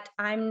that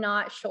I'm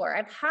not sure.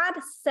 I've had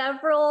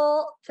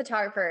several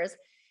photographers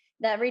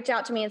that reach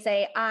out to me and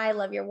say, I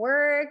love your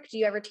work. Do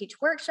you ever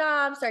teach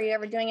workshops? Are you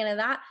ever doing any of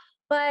that?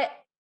 But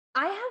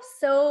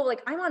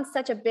I'm on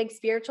such a big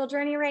spiritual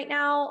journey right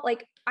now.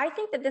 Like, I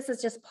think that this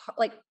is just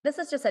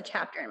a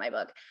chapter in my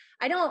book.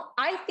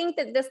 I think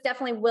that this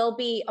definitely will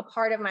be a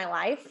part of my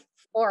life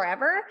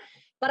forever,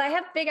 but I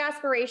have big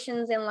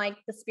aspirations in like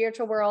the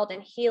spiritual world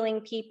and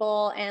healing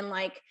people. And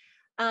like,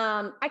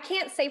 I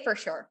can't say for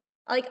sure.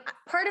 Like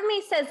part of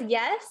me says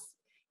yes,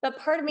 but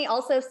part of me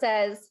also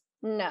says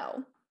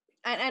no.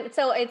 And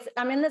so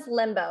I'm in this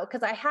limbo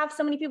because I have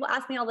so many people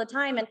ask me all the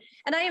time, and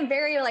I am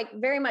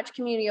very much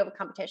community over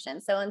competition.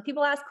 So when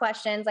people ask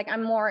questions, like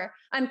I'm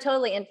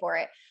totally in for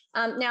it.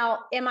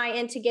 Now, am I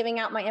into giving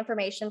out my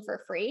information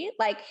for free?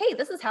 Like, hey,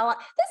 this is how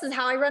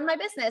I run my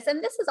business,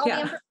 and this is all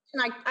the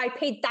information I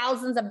paid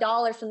thousands of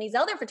dollars from these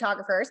other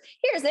photographers.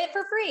 Here's it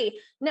for free.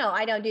 No,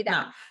 I don't do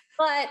that. No.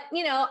 But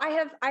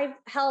I've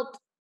helped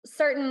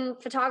certain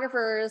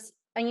photographers,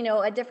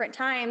 at different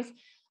times.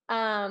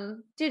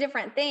 Do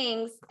different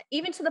things,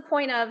 even to the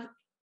point of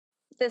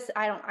this.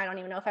 I don't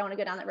even know if I want to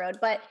go down that road,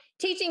 but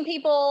teaching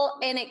people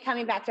and it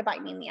coming back to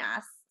bite me in the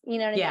ass. You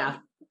know what I mean?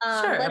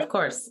 Sure, of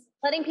course.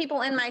 Letting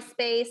people in my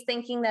space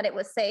thinking that it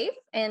was safe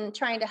and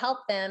trying to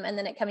help them, and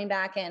then it coming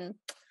back and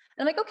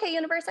I'm like, okay,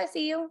 universe, I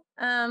see you.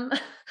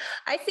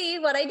 I see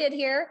what I did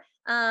here.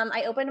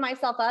 I opened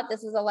myself up.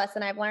 This is a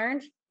lesson I've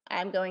learned.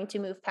 I'm going to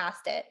move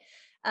past it.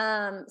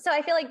 So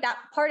I feel like that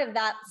part of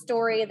that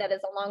story that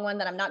is a long one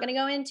that I'm not going to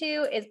go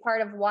into is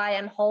part of why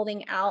I'm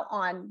holding out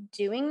on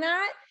doing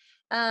that.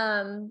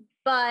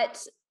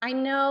 But I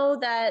know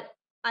that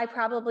I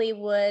probably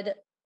would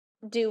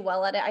do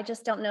well at it. I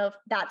just don't know if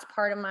that's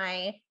part of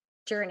my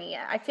journey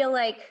yet. I feel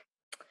like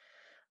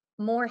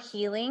more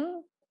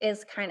healing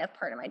is kind of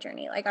part of my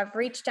journey. Like I've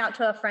reached out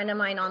to a friend of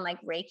mine on like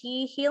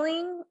Reiki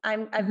healing.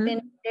 I've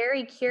been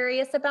very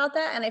curious about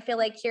that. And I feel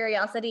like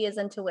curiosity is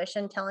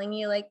intuition telling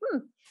you like,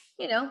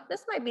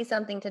 this might be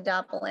something to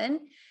dabble in.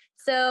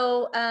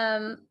 So,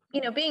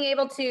 being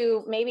able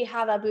to maybe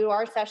have a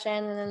boudoir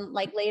session and then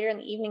like later in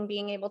the evening,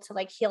 being able to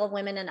like heal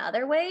women in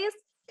other ways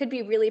could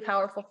be really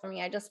powerful for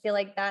me. I just feel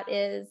like that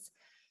is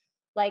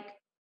like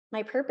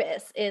my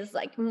purpose is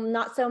like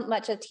not so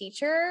much a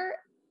teacher,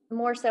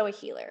 more so a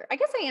healer. I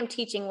guess I am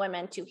teaching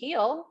women to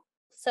heal.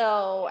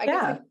 So I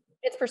guess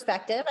it's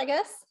perspective, I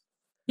guess.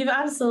 You've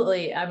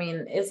absolutely,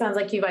 it sounds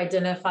like you've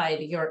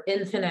identified your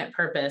infinite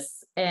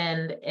purpose,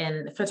 and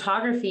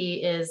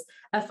photography is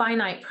a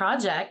finite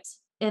project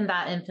in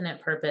that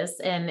infinite purpose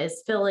and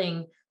is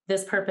filling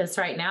this purpose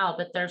right now,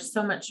 but there's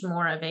so much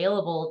more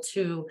available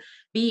to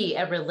be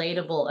a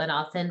relatable and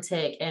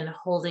authentic and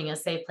holding a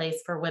safe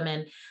place for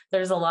women.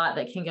 There's a lot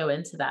that can go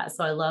into that.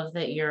 So I love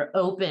that you're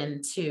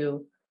open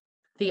to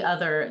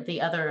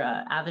the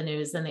other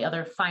avenues and the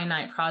other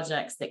finite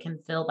projects that can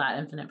fill that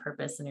infinite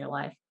purpose in your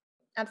life.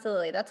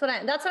 Absolutely. That's what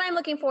I'm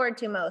looking forward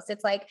to most.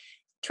 It's like,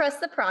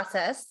 trust the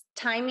process.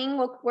 Timing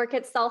will work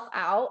itself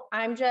out.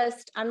 I'm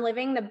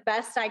living the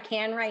best I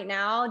can right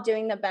now,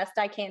 doing the best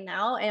I can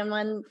now. And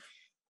when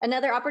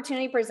another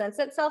opportunity presents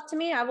itself to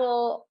me, I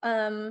will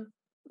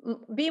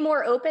be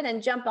more open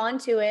and jump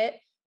onto it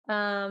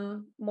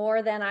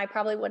more than I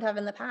probably would have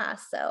in the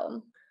past.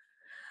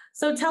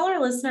 So tell our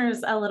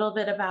listeners a little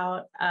bit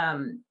about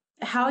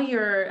how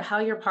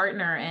your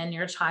partner and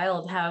your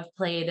child have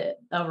played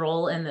a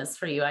role in this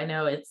for you. I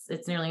know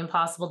it's nearly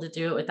impossible to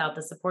do it without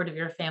the support of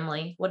your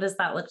family. What does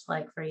that look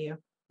like for you?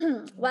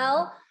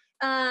 Well,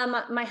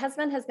 my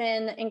husband has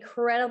been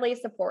incredibly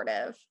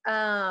supportive.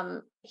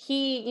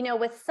 He,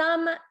 with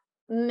some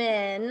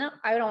men,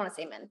 I don't want to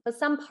say men, but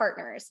some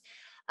partners,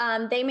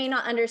 they may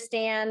not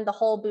understand the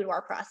whole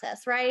boudoir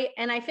process, right?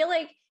 And I feel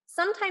like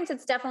sometimes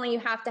it's definitely, you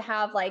have to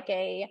have like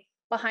a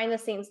behind the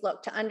scenes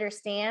look to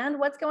understand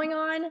what's going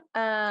on.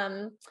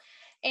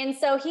 And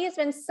so he has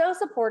been so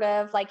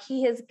supportive. Like,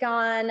 he has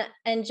gone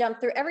and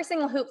jumped through every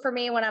single hoop for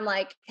me when I'm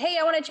like, hey,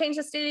 I want to change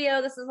the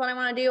studio. This is what I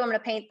want to do. I'm going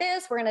to paint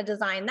this. We're going to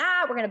design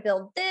that. We're going to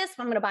build this.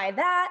 I'm going to buy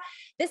that.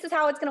 This is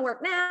how it's going to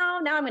work now.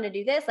 Now I'm going to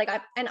do this. Like,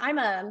 I'm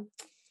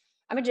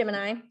a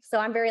Gemini, so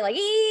I'm very like,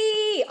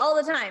 all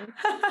the time.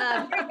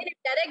 Very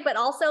energetic, but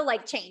also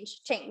like change.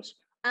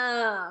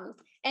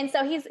 And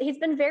so he's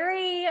been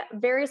very,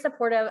 very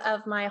supportive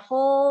of my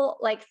whole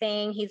like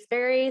thing. He's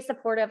very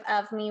supportive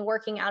of me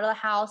working out of the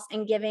house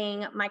and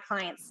giving my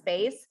clients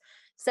space.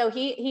 So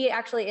he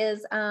actually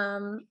is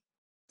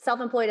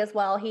self-employed as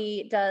well.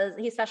 He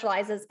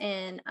specializes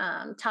in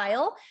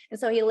tile. And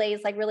so he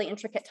lays like really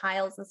intricate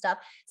tiles and stuff.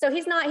 So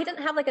he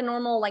doesn't have like a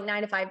normal like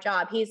 9-to-5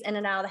 job. He's in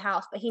and out of the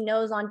house, but he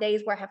knows on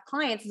days where I have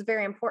clients, it's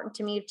very important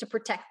to me to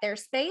protect their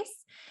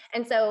space.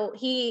 And so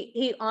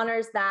he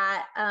honors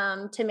that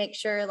to make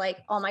sure like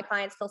all my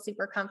clients feel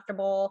super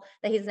comfortable,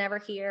 that he's never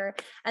here.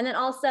 And then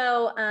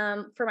also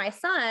for my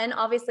son,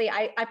 obviously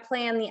I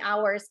plan the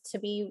hours to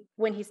be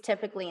when he's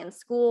typically in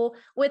school,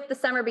 with the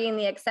summer being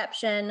the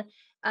exception.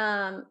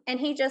 And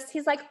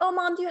he's like, oh,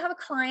 Mom, do you have a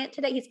client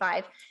today? He's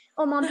 5.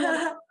 Oh, Mom, do you have a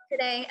client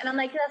today? And I'm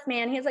like, yes,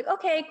 man. He's like,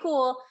 okay,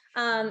 cool.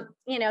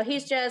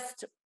 He's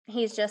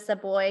just a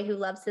boy who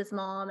loves his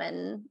mom,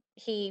 and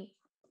he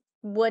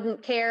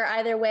wouldn't care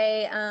either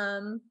way.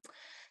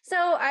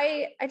 So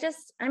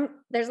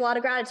there's a lot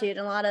of gratitude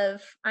and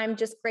I'm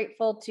just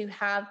grateful to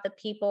have the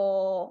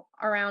people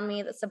around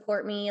me that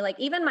support me. Like,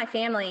 even my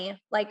family,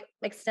 like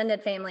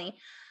extended family.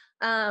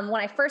 When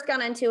I first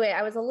got into it,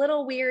 I was a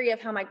little weary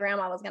of how my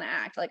grandma was going to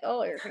act. Like,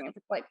 oh, you're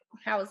like,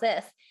 how is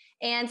this?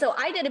 And so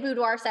I did a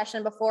boudoir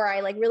session before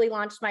I like really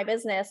launched my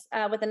business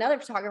with another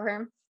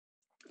photographer.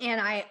 And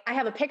I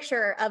have a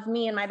picture of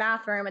me in my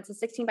bathroom. It's a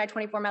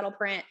 16x24 metal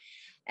print.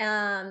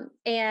 I'll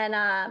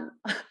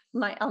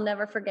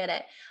never forget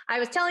it. I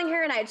was telling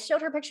her, and I had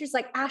showed her pictures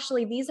like,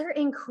 Ashley, these are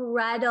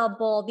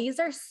incredible. These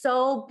are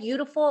so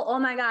beautiful. Oh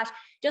my gosh.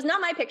 Just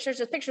not my pictures,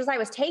 just pictures I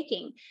was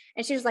taking.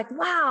 And she was like,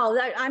 wow,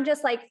 I'm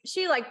just like,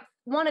 she like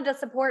wanted to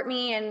support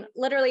me. And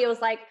literally it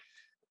was like,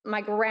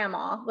 my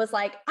grandma was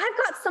like, I've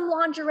got some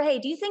lingerie.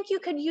 Do you think you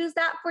could use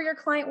that for your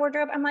client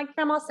wardrobe? I'm like,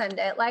 Grandma, send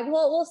it. Like,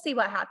 we'll see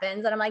what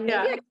happens. And I'm like, maybe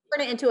I can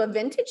turn it into a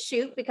vintage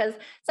shoot, because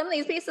some of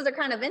these pieces are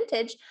kind of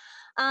vintage.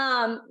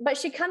 But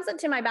she comes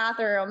into my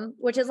bathroom,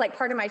 which is like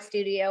part of my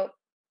studio.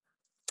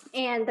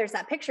 And there's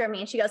that picture of me.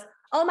 And she goes,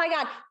 oh my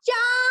God,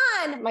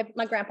 John,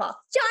 my grandpa,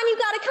 John, you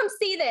got to come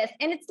see this.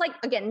 And it's like,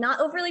 again, not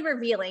overly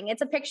revealing.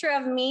 It's a picture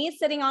of me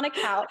sitting on a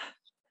couch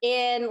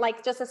in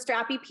like just a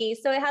strappy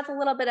piece. So it has a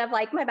little bit of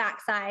like my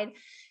backside.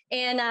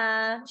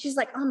 And she's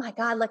like, oh my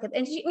God, look at,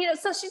 and she,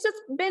 so she's just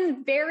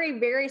been very,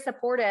 very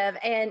supportive,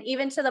 and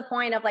even to the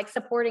point of like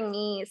supporting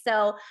me.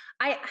 So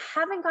I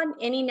haven't gotten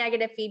any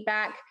negative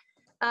feedback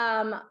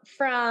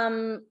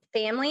from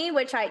family,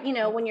 which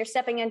when you're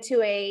stepping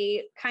into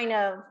a kind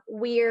of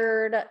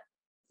weird,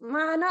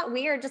 not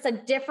weird, just a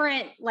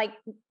different like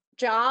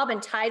job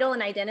and title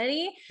and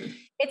identity,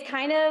 it's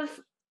kind of,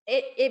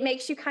 it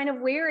makes you kind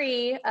of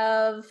weary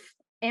of,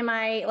 am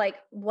I like,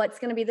 what's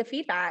going to be the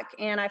feedback?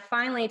 And I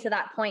finally to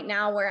that point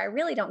now where I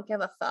really don't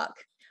give a fuck.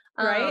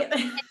 Right.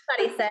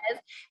 Anybody says,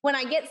 when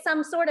I get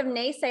some sort of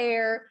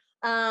naysayer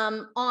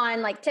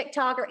on like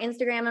TikTok or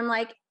Instagram, I'm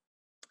like,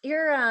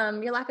 your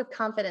lack of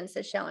confidence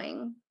is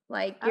showing.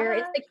 Like, your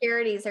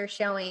insecurities are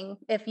showing.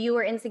 If you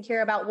were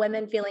insecure about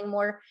women feeling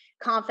more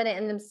confident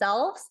in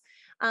themselves,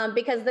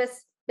 because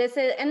this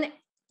is, and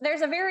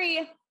there's a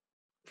very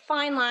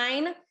fine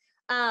line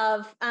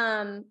of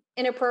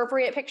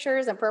inappropriate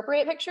pictures,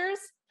 appropriate pictures,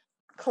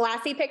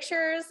 classy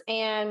pictures,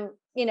 and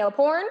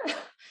porn.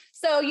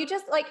 So you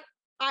just like,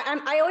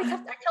 I always I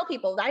tell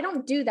people I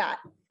don't do that.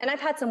 And I've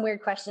had some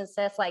weird questions,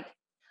 sis. Like,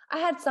 I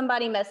had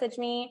somebody message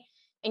me,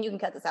 and you can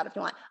cut this out if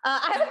you want.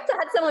 I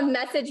had someone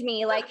message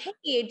me like,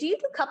 hey, do you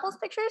do couples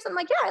pictures? I'm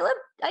like, yeah,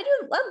 I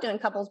do love doing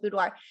couples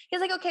boudoir.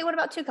 He's like, okay, what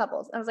about 2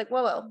 couples? I was like,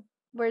 whoa,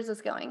 where's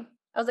this going?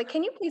 I was like,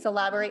 can you please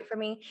elaborate for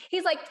me?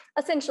 He's like,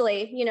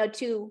 essentially,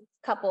 2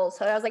 couples.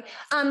 So I was like,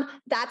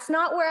 that's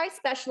not where I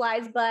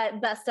specialize,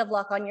 but best of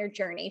luck on your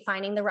journey,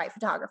 finding the right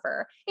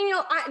photographer. And,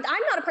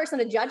 I'm not a person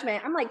of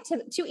judgment. I'm like,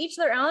 to each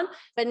their own,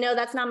 but no,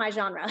 that's not my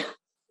genre.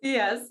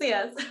 Yes.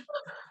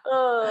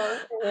 Oh,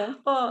 yeah.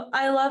 Well,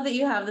 I love that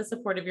you have the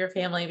support of your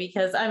family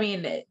because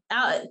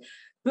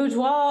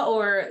boudoir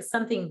or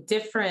something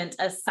different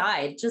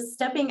aside, just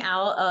stepping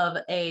out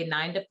of a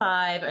 9 to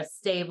 5, a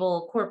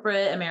stable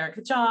corporate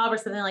America job or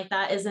something like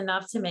that is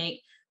enough to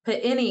put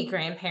any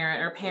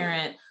grandparent or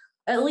parent,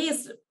 at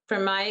least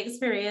from my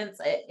experience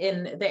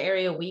in the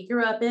area we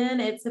grew up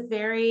in, it's a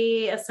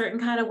certain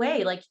kind of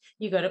way. Like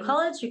you go to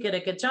college, you get a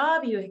good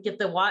job, you get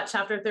the watch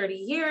after 30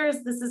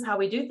 years. This is how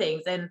we do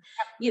things. And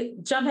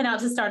jumping out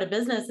to start a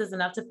business is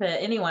enough to put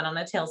anyone on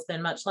a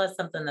tailspin, much less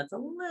something that's a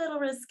little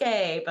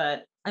risque.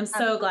 But I'm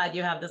so glad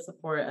you have the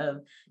support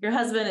of your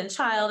husband and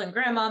child and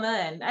grandmama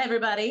and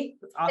everybody.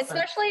 It's awesome.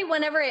 Especially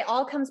whenever it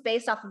all comes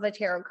based off of a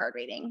tarot card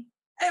reading.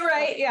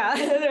 Right. Yeah.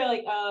 They're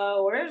like,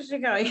 oh, where is she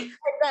going?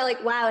 They're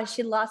like, wow,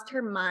 she lost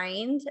her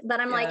mind. But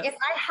I'm like, if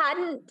I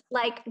hadn't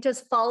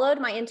just followed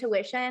my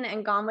intuition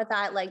and gone with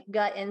that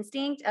gut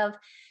instinct of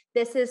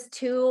this is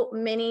too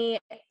many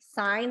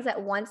signs at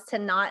once to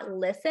not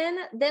listen,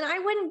 then I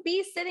wouldn't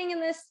be sitting in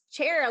this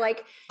chair.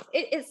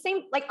 It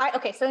seemed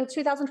so in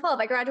 2012,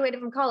 I graduated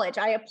from college.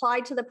 I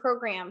applied to the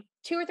program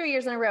 2 or 3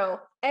 years in a row,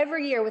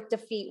 every year with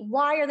defeat.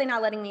 Why are they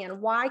not letting me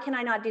in? Why can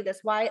I not do this?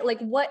 Why,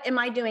 what am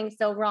I doing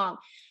so wrong?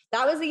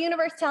 That was the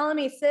universe telling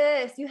me,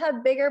 sis, you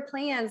have bigger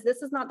plans.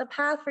 This is not the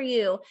path for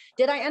you.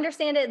 Did I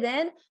understand it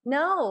then?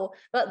 No.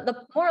 But the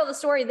moral of the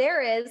story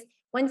there is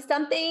when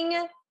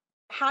something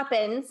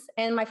happens,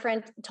 and my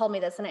friend told me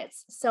this, and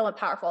it's so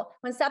powerful.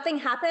 When something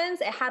happens,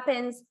 it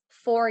happens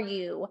for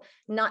you,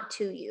 not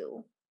to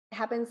you. It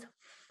happens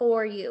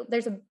for you.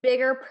 There's a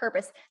bigger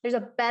purpose. There's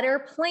a better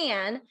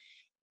plan,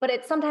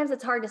 but sometimes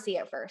it's hard to see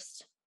at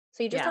first.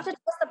 So you just have to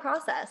trust the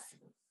process.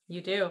 You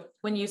do.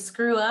 When you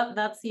screw up,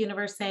 that's the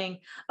universe saying,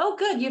 oh,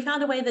 good, you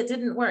found a way that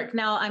didn't work.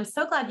 Now, I'm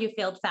so glad you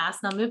failed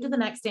fast. Now move to the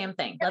next damn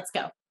thing. Let's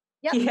go.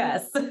 Yep.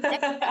 Yes.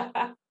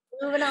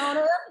 Moving on.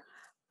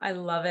 I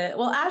love it.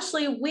 Well,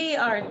 Ashley, we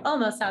are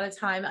almost out of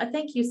time.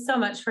 Thank you so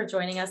much for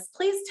joining us.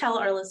 Please tell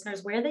our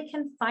listeners where they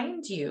can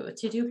find you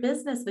to do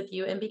business with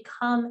you and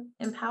become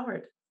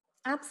empowered.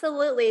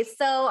 Absolutely.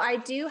 So I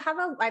have 2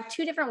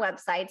 different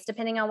websites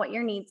depending on what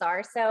your needs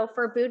are. So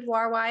for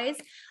boudoir wise,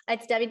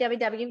 it's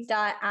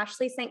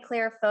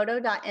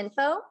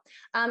www.ashleysaintclairphoto.info.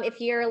 If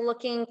you're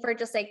looking for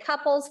just a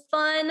couples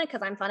fun,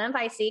 because I'm fun and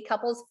feisty,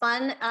 couples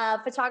fun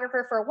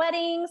photographer for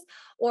weddings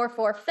or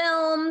for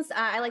films.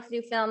 I like to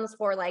do films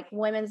for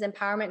women's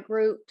empowerment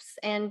groups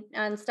and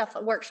stuff,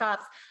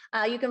 workshops.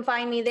 You can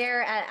find me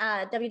there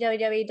at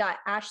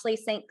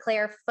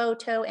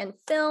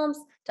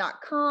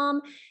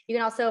www.ashleysaintclairphotoandfilms.com. You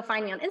can also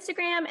find me on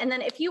Instagram. And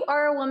then if you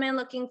are a woman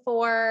looking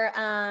for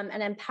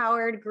an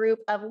empowered group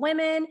of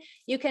women,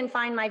 you can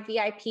find my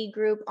VIP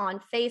group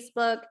on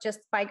Facebook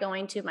just by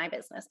going to my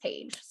business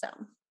page. So.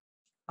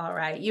 All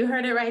right. You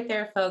heard it right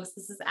there, folks.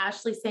 This is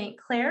Ashley St.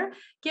 Clair.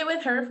 Get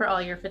with her for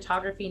all your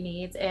photography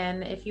needs.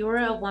 And if you are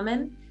a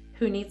woman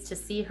who needs to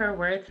see her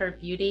worth, her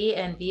beauty,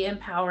 and be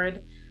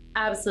empowered,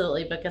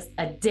 absolutely book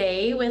a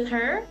day with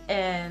her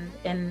and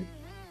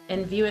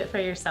view it for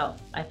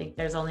yourself. I think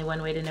there's only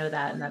one way to know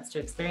that, and that's to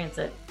experience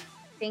it.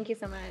 Thank you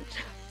so much.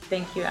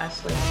 Thank you,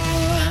 Ashley.